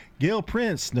Tenpenny, Gail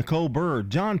Prince, Nicole Bird,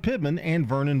 John Pittman, and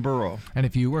Vernon Burrow. And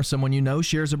if you or someone you know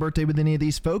shares a birthday with any of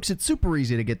these folks, it's super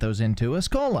easy to get those into us.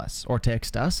 Call us or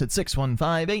text us at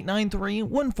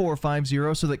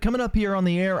 615-893-1450 so that coming up here on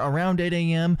the air around 8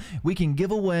 a.m., we can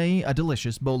give away a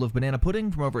delicious bowl of banana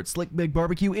pudding from over at Slick Big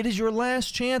Barbecue. It is your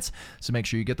last chance, so make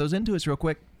sure you get those into us real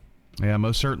quick. Yeah,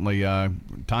 most certainly.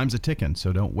 Time's a ticking,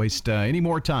 so don't waste any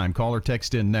more time. Call or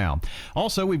text in now.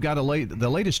 Also, we've got the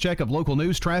latest check of local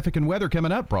news, traffic, and weather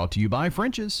coming up, brought to you by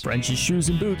French's. French's Shoes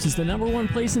and Boots is the #1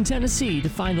 place in Tennessee to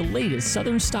find the latest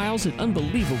Southern styles at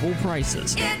unbelievable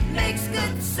prices. It makes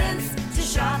good sense to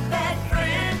shop at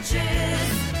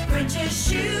French's. French's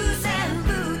Shoes and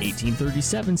Boots.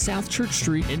 1837 South Church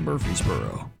Street in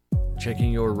Murfreesboro.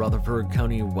 Checking your Rutherford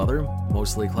County weather.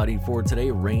 Mostly cloudy for today.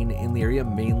 Rain in the area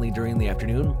mainly during the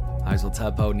afternoon. Highs will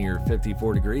top out near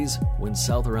 54 degrees. Winds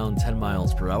south around 10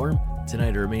 miles per hour.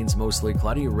 Tonight it remains mostly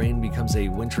cloudy. Rain becomes a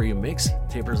wintry mix.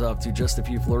 Tapers off to just a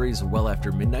few flurries well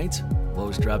after midnight.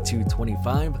 Lows drop to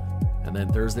 25. And then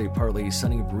Thursday partly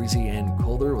sunny, breezy, and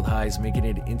colder with highs making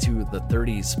it into the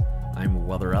 30s. I'm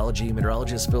weatherology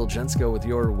meteorologist Phil Jensko with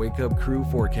your Wake Up Crew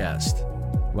forecast.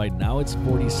 Right now it's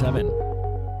 47.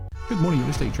 Good morning.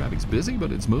 Interstate traffic's busy,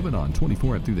 but it's moving on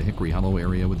 24 up through the Hickory Hollow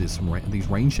area with these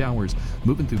rain showers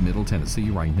moving through Middle Tennessee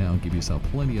right now. Give yourself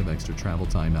plenty of extra travel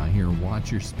time out here.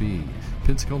 Watch your speed.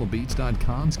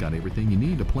 PensacolaBeach.com's got everything you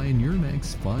need to plan your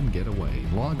next fun getaway.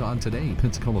 Log on today,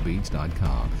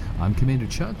 PensacolaBeach.com. I'm Commander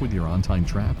Chuck with your on-time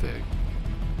traffic.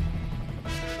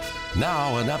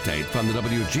 Now an update from the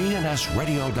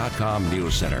WGNSradio.com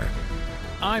News Center.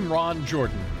 I'm Ron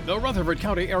Jordan. The Rutherford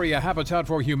County Area Habitat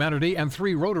for Humanity and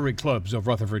 3 Rotary Clubs of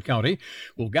Rutherford County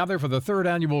will gather for the 3rd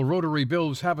annual Rotary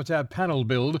Builds Habitat Panel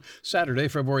Build Saturday,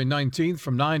 February 19th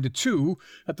from 9 to 2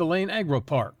 at the Lane Agro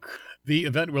Park. The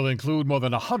event will include more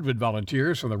than 100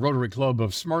 volunteers from the Rotary Club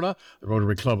of Smyrna, the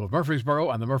Rotary Club of Murfreesboro,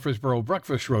 and the Murfreesboro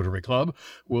Breakfast Rotary Club,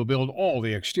 who will build all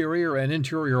the exterior and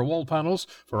interior wall panels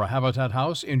for a Habitat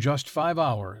house in just 5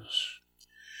 hours.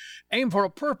 Aim for a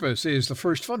Purpose is the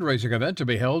first fundraising event to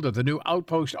be held at the new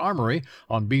Outpost Armory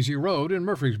on Beasy Road in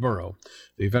Murfreesboro.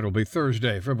 The event will be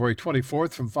Thursday, February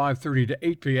 24th from 5:30 to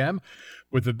 8 p.m.,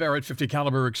 with the Barrett 50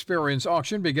 caliber experience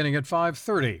auction beginning at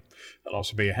 5:30. There'll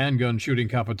also be a handgun shooting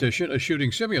competition, a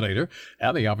shooting simulator,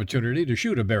 and the opportunity to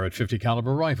shoot a Barrett 50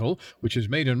 caliber rifle, which is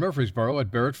made in Murfreesboro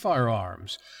at Barrett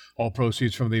Firearms. All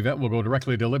proceeds from the event will go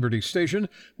directly to Liberty Station.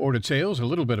 More details, a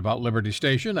little bit about Liberty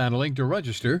Station, and a link to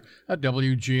register at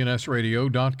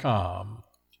WGNSradio.com.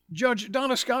 Judge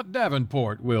Donna Scott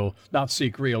Davenport will not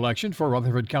seek re-election for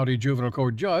Rutherford County Juvenile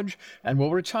Court Judge and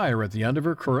will retire at the end of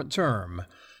her current term.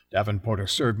 Davenport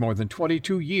has served more than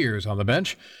 22 years on the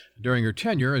bench. During her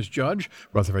tenure as judge,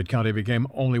 Rutherford County became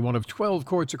only one of 12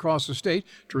 courts across the state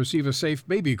to receive a Safe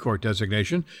Baby Court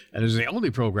designation and is the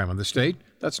only program in the state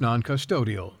that's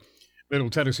non-custodial. Middle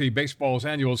Tennessee Baseball's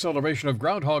annual celebration of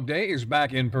Groundhog Day is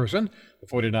back in person. The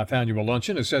 49th annual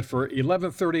luncheon is set for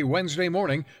 11:30 Wednesday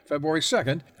morning, February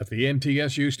 2nd, at the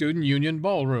MTSU Student Union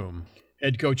Ballroom.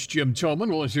 Head coach Jim Tillman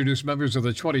will introduce members of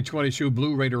the 2022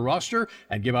 Blue Raider roster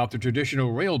and give out the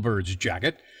traditional Railbirds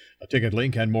jacket. A ticket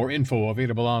link and more info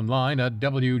available online at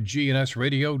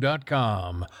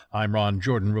WGNSradio.com. I'm Ron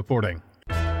Jordan reporting.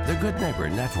 The Good Neighbor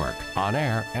Network, on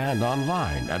air and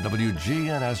online at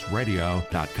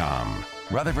WGNSradio.com.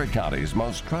 Rutherford County's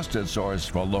most trusted source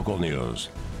for local news.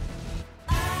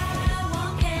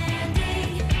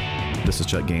 This is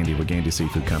Chuck Gandy with Gandy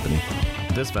Seafood Company.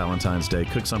 This Valentine's Day,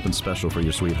 cook something special for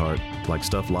your sweetheart, like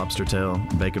stuffed lobster tail,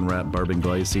 bacon wrapped bourbon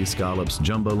glazed sea scallops,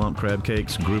 jumbo lump crab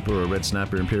cakes, grouper or red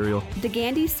snapper imperial. The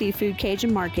Gandy Seafood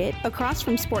Cajun Market, across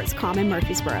from Sportscom in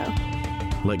Murfreesboro.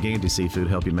 Let Gandy Seafood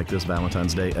help you make this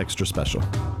Valentine's Day extra special.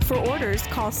 For orders,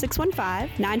 call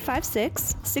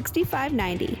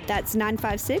 615-956-6590. That's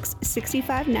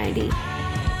 956-6590.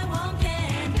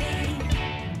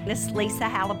 This is Lisa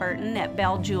Halliburton at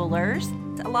Bell Jewelers.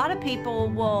 A lot of people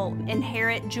will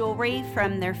inherit jewelry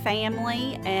from their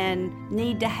family and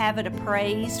need to have it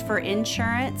appraised for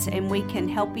insurance, and we can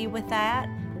help you with that.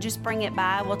 Just bring it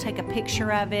by. We'll take a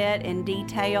picture of it in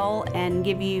detail and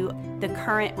give you the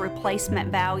current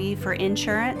replacement value for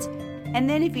insurance. And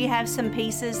then if you have some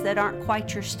pieces that aren't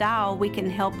quite your style, we can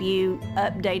help you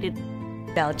update it.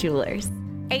 Bell Jewelers,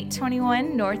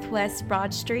 821 Northwest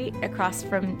Broad Street, across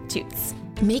from Toots.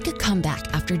 Make a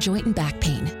comeback after joint and back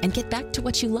pain and get back to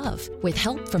what you love with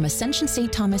help from Ascension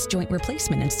St. Thomas Joint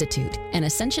Replacement Institute and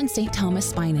Ascension St.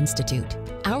 Thomas Spine Institute.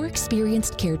 Our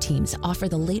experienced care teams offer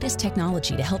the latest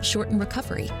technology to help shorten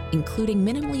recovery, including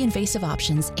minimally invasive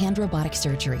options and robotic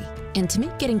surgery. And to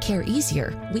make getting care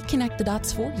easier, we connect the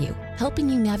dots for you, helping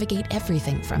you navigate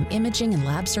everything from imaging and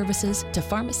lab services to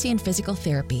pharmacy and physical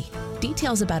therapy.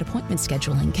 Details about appointment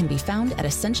scheduling can be found at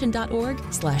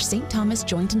ascension.org/St. Thomas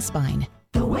Joint and Spine.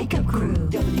 The Wake Up Crew,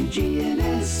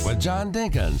 WGNS. With John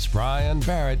Dinkins, Brian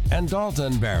Barrett, and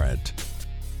Dalton Barrett.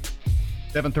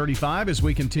 7:35 as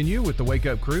we continue with the Wake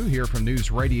Up Crew here from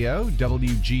News Radio,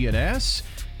 WGNS.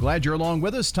 Glad you're along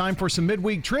with us. Time for some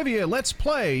midweek trivia. Let's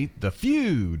play The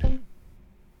Feud.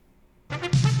 All right,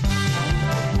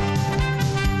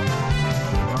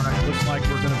 looks like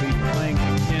we're going to be playing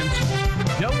against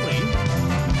Joey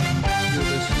here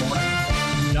this morning.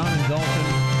 John and Dalton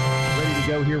ready to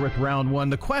go here with round one.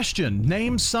 The question,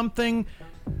 name something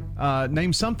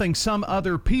some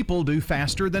other people do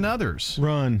faster than others.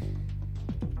 Run.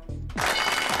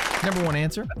 Number one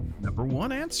answer. Number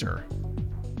one answer.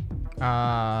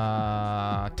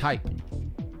 Type.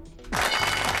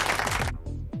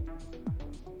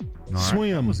 All right.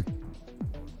 Swim.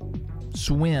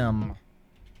 Swim.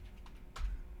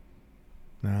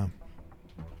 No.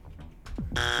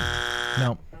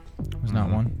 No. There's not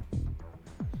one.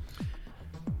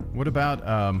 What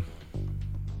about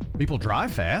people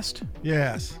drive fast?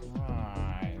 Yes.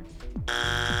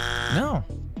 No.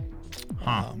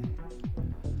 Huh.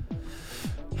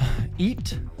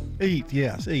 Eat. Eat.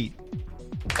 Yes. Eat.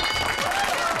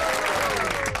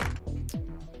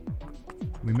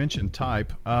 We mentioned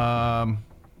type.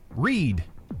 Read.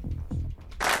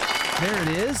 There it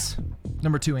is.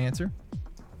 Number two answer.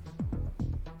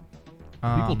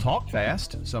 People talk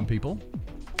fast. Some people.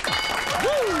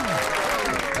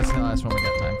 That's the last one we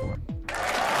got time for.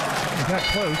 We got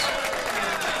close.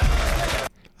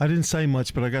 I didn't say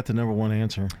much, but I got the number one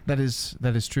answer. That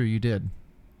is true. You did.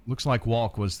 Looks like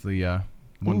walk was the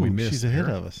one we missed. She's ahead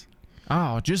there. of us.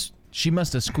 Oh, she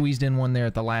must have squeezed in one there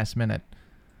at the last minute.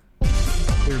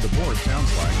 Cleared the board,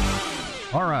 sounds like.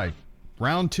 All right.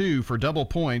 Round two for double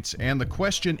points. And the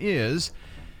question is,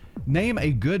 name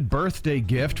a good birthday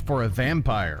gift for a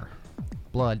vampire.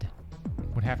 Blood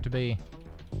would have to be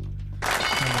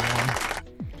number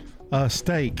one.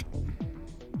 Steak.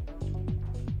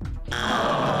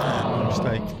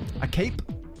 Steak. A cape?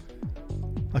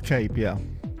 A cape, yeah.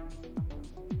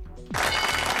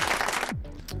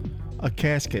 A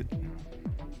casket.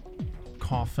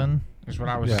 Coffin is what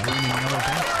I was reading.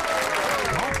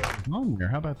 Oh,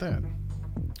 how about that?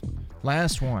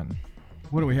 Last one.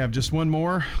 What do we have? Just one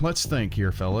more? Let's think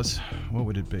here, fellas. What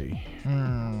would it be?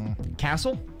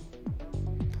 Castle?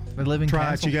 The living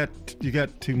Try castle? it. You got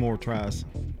two more tries.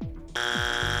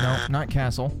 No, not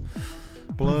castle.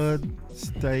 Blood,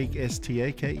 steak,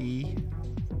 S-T-A-K-E.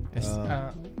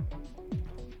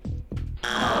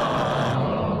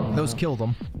 Those killed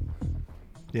them.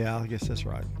 Yeah, I guess that's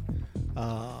right.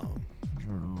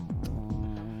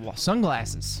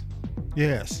 Sunglasses.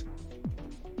 Yes.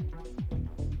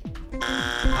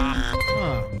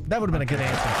 That would have been a good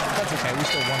answer. That's okay. We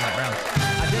still won that round.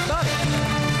 I did body.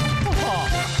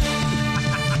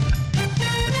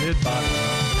 I did body.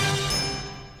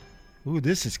 Ooh,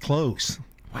 this is close.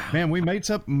 Wow. Man, we made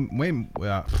some.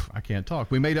 I can't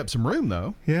talk. We made up some room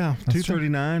though. Yeah,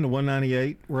 239 to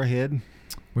 198. We're ahead.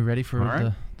 We ready for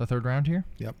right. the third round here?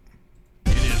 Yep.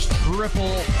 It is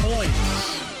triple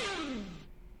points.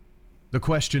 The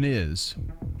question is,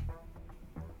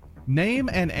 name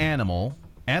an animal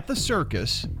at the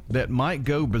circus that might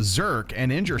go berserk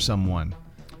and injure someone.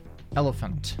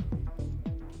 Elephant.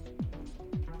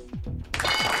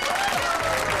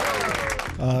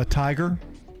 Tiger.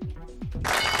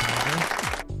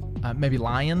 Maybe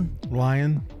lion.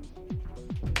 Lion.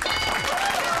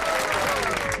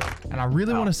 And I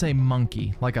really want to say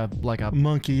monkey, like a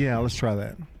monkey. Yeah, let's try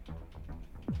that.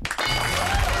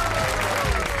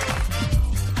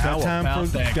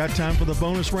 Got time for the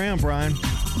bonus round, Brian.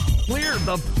 Clear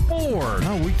the board.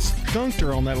 No, we skunked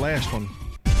her on that last one.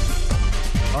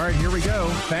 All right, here we go.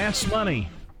 Fast money.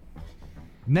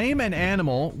 Name an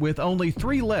animal with only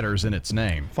 3 letters in its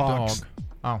name. Fox. Dog.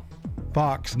 Oh.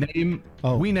 Fox. We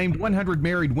named 100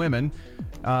 married women.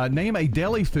 Name a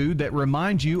deli food that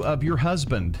reminds you of your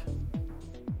husband.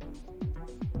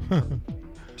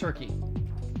 Turkey.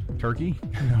 Turkey?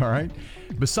 All right.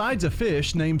 Besides a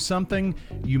fish, name something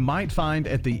you might find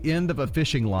at the end of a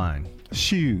fishing line.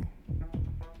 Shoe.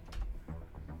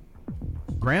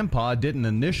 Grandpa didn't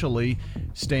initially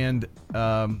stand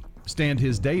stand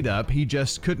his date up. He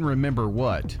just couldn't remember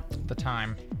what. The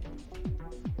time.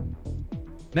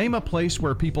 Name a place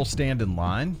where people stand in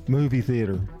line. Movie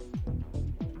theater.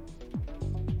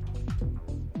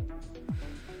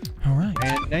 All right.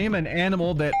 And name an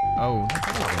animal that... Oh,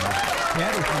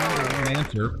 cat is the number one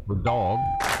answer for dog.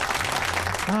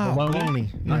 Bologna.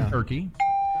 Not Yeah. turkey.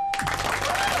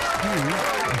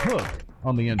 A hook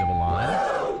on the end of a line.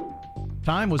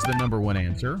 Time was the number one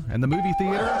answer. And the movie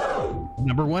theater,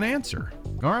 number one answer.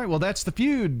 All right, well, that's the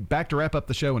feud. Back to wrap up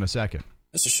the show in a second.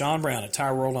 This is Sean Brown at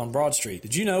Tire World on Broad Street.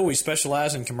 Did you know we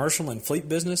specialize in commercial and fleet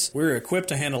business? We're equipped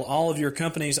to handle all of your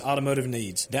company's automotive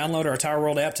needs. Download our Tire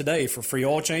World app today for free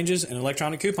oil changes and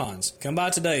electronic coupons. Come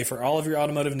by today for all of your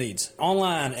automotive needs.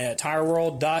 Online at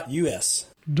tireworld.us.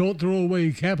 Don't throw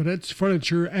away cabinets,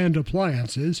 furniture, and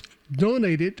appliances.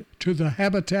 Donate it to the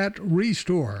Habitat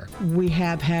Restore. We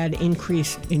have had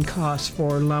increase in costs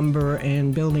for lumber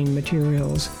and building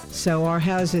materials, so our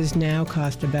houses now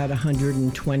cost about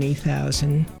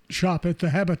 $120,000. Shop at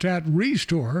the Habitat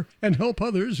Restore and help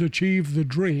others achieve the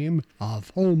dream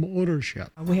of home ownership.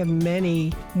 We have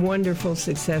many wonderful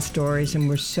success stories, and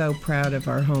we're so proud of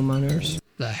our homeowners.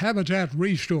 The Habitat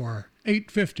Restore,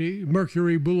 850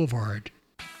 Mercury Boulevard.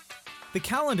 The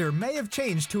calendar may have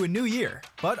changed to a new year,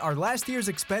 but are last year's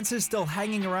expenses still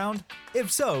hanging around?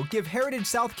 If so, give Heritage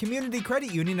South Community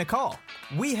Credit Union a call.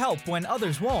 We help when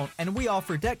others won't, and we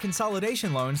offer debt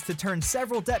consolidation loans to turn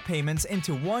several debt payments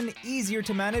into one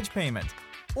easier-to-manage payment.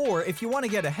 Or if you want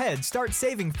to get ahead, start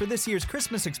saving for this year's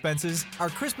Christmas expenses, our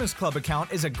Christmas Club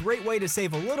account is a great way to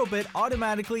save a little bit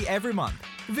automatically every month.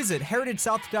 Visit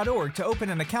heritagesouth.org to open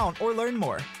an account or learn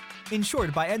more.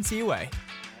 Insured by NCUA.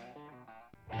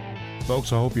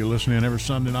 Folks, I hope you listen in every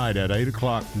Sunday night at 8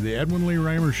 o'clock to the Edwin Lee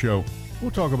Raymer Show.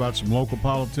 We'll talk about some local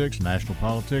politics, national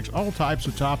politics, all types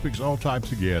of topics, all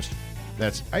types of guests.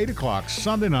 That's 8 o'clock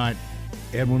Sunday night,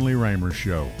 Edwin Lee Raymer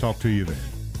Show. Talk to you then.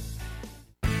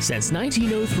 Since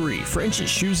 1903, French's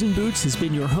Shoes and Boots has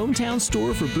been your hometown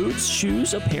store for boots,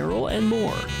 shoes, apparel, and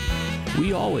more.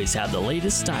 We always have the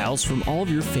latest styles from all of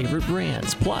your favorite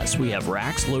brands. Plus, we have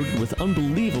racks loaded with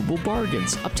unbelievable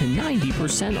bargains, up to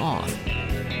 90% off.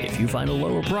 If you find a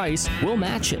lower price, we'll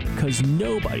match it, because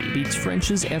nobody beats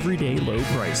French's everyday low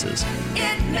prices.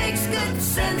 It makes good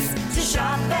sense to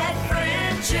shop at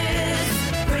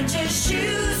French's. French's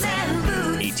Shoes and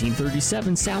Boots.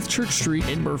 1837 South Church Street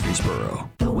in Murfreesboro.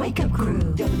 The Wake Up Crew,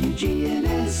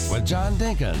 WGNS. With John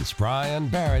Dinkins, Brian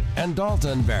Barrett, and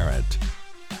Dalton Barrett.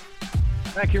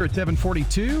 Back here at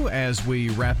 7:42 as we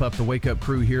wrap up the Wake Up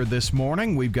Crew here this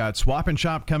morning. We've got Swap and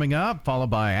Shop coming up, followed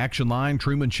by Action Line,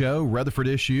 Truman Show, Rutherford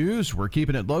Issues. We're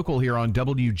keeping it local here on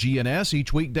WGNS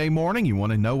each weekday morning. You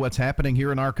want to know what's happening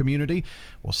here in our community?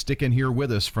 Well, stick in here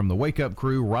with us from the Wake Up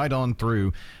Crew right on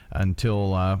through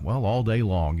until, all day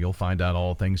long. You'll find out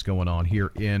all things going on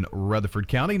here in Rutherford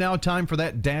County. Now time for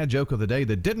that dad joke of the day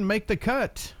that didn't make the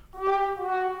cut.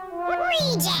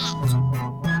 Reject.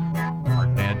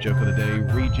 Dad joke of the day,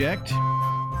 reject.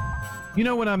 You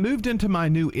know, when I moved into my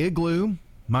new igloo,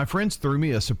 my friends threw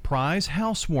me a surprise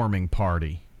housewarming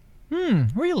party.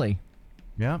 Really?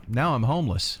 Yeah, now I'm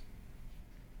homeless.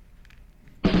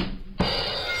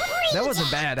 That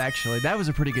wasn't bad, actually. That was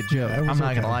a pretty good joke. I'm not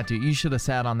going to lie to you. You should have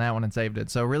sat on that one and saved it.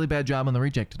 So really bad job on the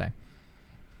reject today.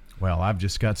 Well, I've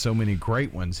just got so many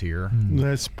great ones here.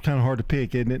 That's kind of hard to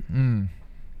pick, isn't it?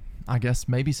 I guess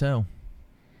maybe so.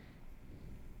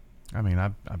 I mean,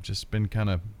 I've just been kind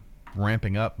of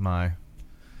ramping up my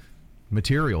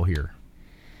material here.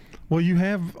 Well, you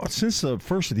have, since the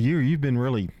first of the year, you've been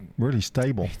really, really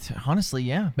stable. Honestly,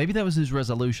 yeah. Maybe that was his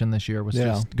resolution this year, was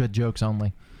just good jokes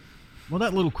only. Well,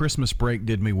 that little Christmas break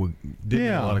did me a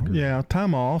lot of good. Yeah,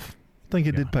 time off. I think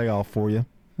it did pay off for you.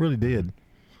 Really did.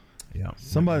 Yeah.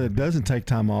 Somebody that doesn't take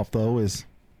time off, though, is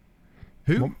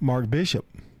who? Mark Bishop.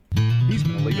 He's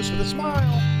going to leave us with a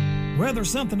smile. Well,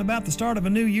 there's something about the start of a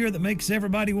new year that makes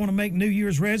everybody want to make New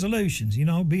Year's resolutions. You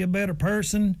know, be a better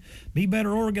person, be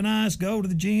better organized, go to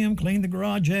the gym, clean the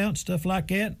garage out, stuff like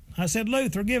that. I said,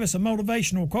 Luther, give us a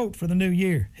motivational quote for the new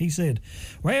year. He said,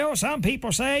 well, some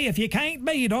people say if you can't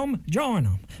beat them, join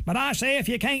them. But I say if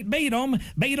you can't beat them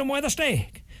with a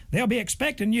stick. They'll be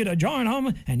expecting you to join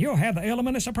them, and you'll have the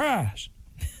element of surprise.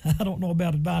 I don't know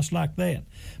about advice like that.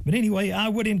 But anyway, I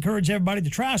would encourage everybody to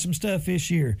try some stuff this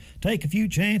year. Take a few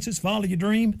chances, follow your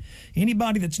dream.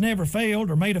 Anybody that's never failed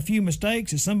or made a few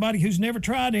mistakes is somebody who's never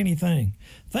tried anything.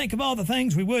 Think of all the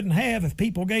things we wouldn't have if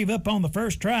people gave up on the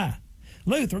first try.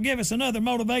 Luther, give us another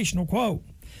motivational quote.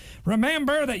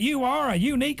 Remember that you are a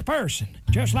unique person,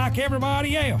 just like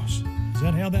everybody else. Is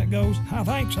that how that goes? I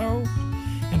think so.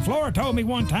 And And Flora told me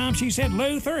one time, she said,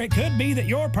 Luther, it could be that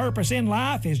your purpose in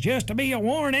life is just to be a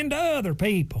warning to other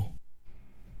people.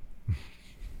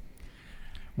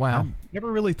 Wow.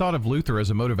 Never really thought of Luther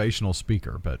as a motivational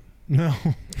speaker, but... No.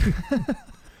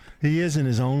 He is in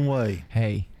his own way.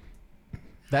 Hey,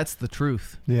 that's the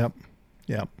truth. Yep.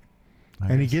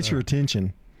 And he gets your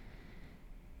attention.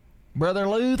 Brother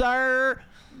Luther!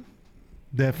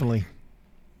 Definitely.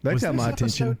 That got my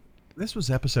attention. This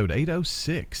was episode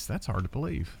 806. That's hard to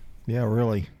believe. Yeah,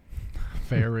 really.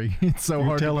 Very. It's so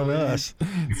hard to telling believe. us.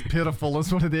 It's pitiful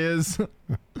is what it is.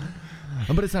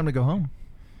 But it's time to go home.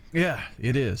 Yeah,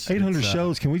 it is. 800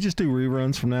 shows. Can we just do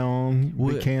reruns from now on?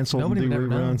 We cancel and do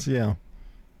reruns. Yeah.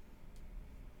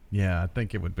 Yeah, I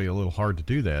think it would be a little hard to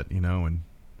do that, and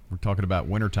we're talking about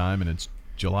wintertime and it's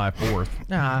July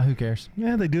 4th. Who cares?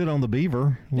 Yeah, they do it on the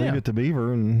Beaver. Leave it to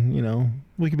Beaver, and,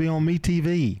 we could be on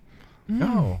MeTV.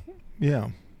 Oh. Yeah.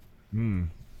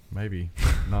 Maybe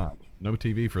not. No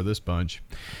TV for this bunch.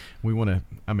 We want to,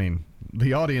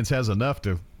 the audience has enough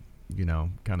to,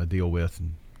 kind of deal with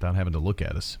without having to look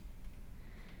at us.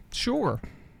 Sure.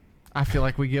 I feel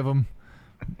like we give them,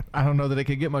 I don't know that it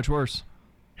could get much worse.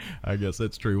 I guess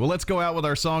that's true. Well, let's go out with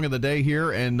our song of the day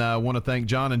here, and want to thank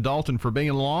John and Dalton for being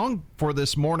along for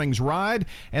this morning's ride,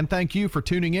 and thank you for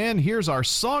tuning in. Here's our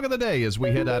song of the day as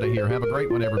we head out of here. Have a great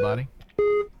one, everybody.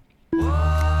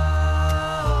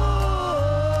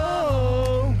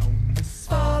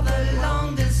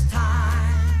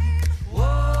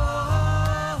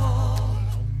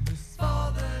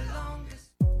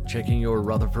 Checking your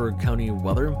Rutherford County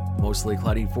weather. Mostly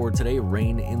cloudy for today.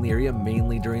 Rain in the area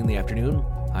mainly during the afternoon.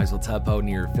 Highs will top out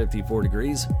near 54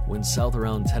 degrees. Winds south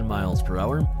around 10 miles per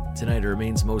hour. Tonight it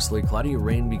remains mostly cloudy.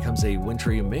 Rain becomes a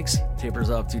wintry mix. Tapers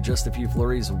off to just a few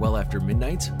flurries well after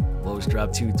midnight. Lows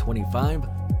drop to 25.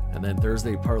 And then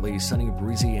Thursday partly sunny,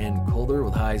 breezy, and colder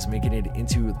with highs making it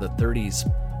into the 30s.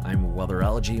 I'm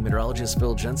weatherology meteorologist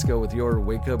Phil Jensko with your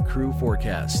Wake Up Crew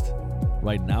forecast.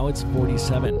 Right now it's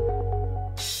 47.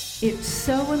 It's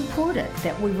so important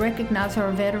that we recognize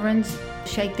our veterans,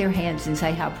 shake their hands, and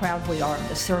say how proud we are of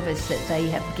the service that they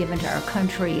have given to our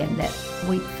country and that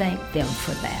we thank them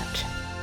for that.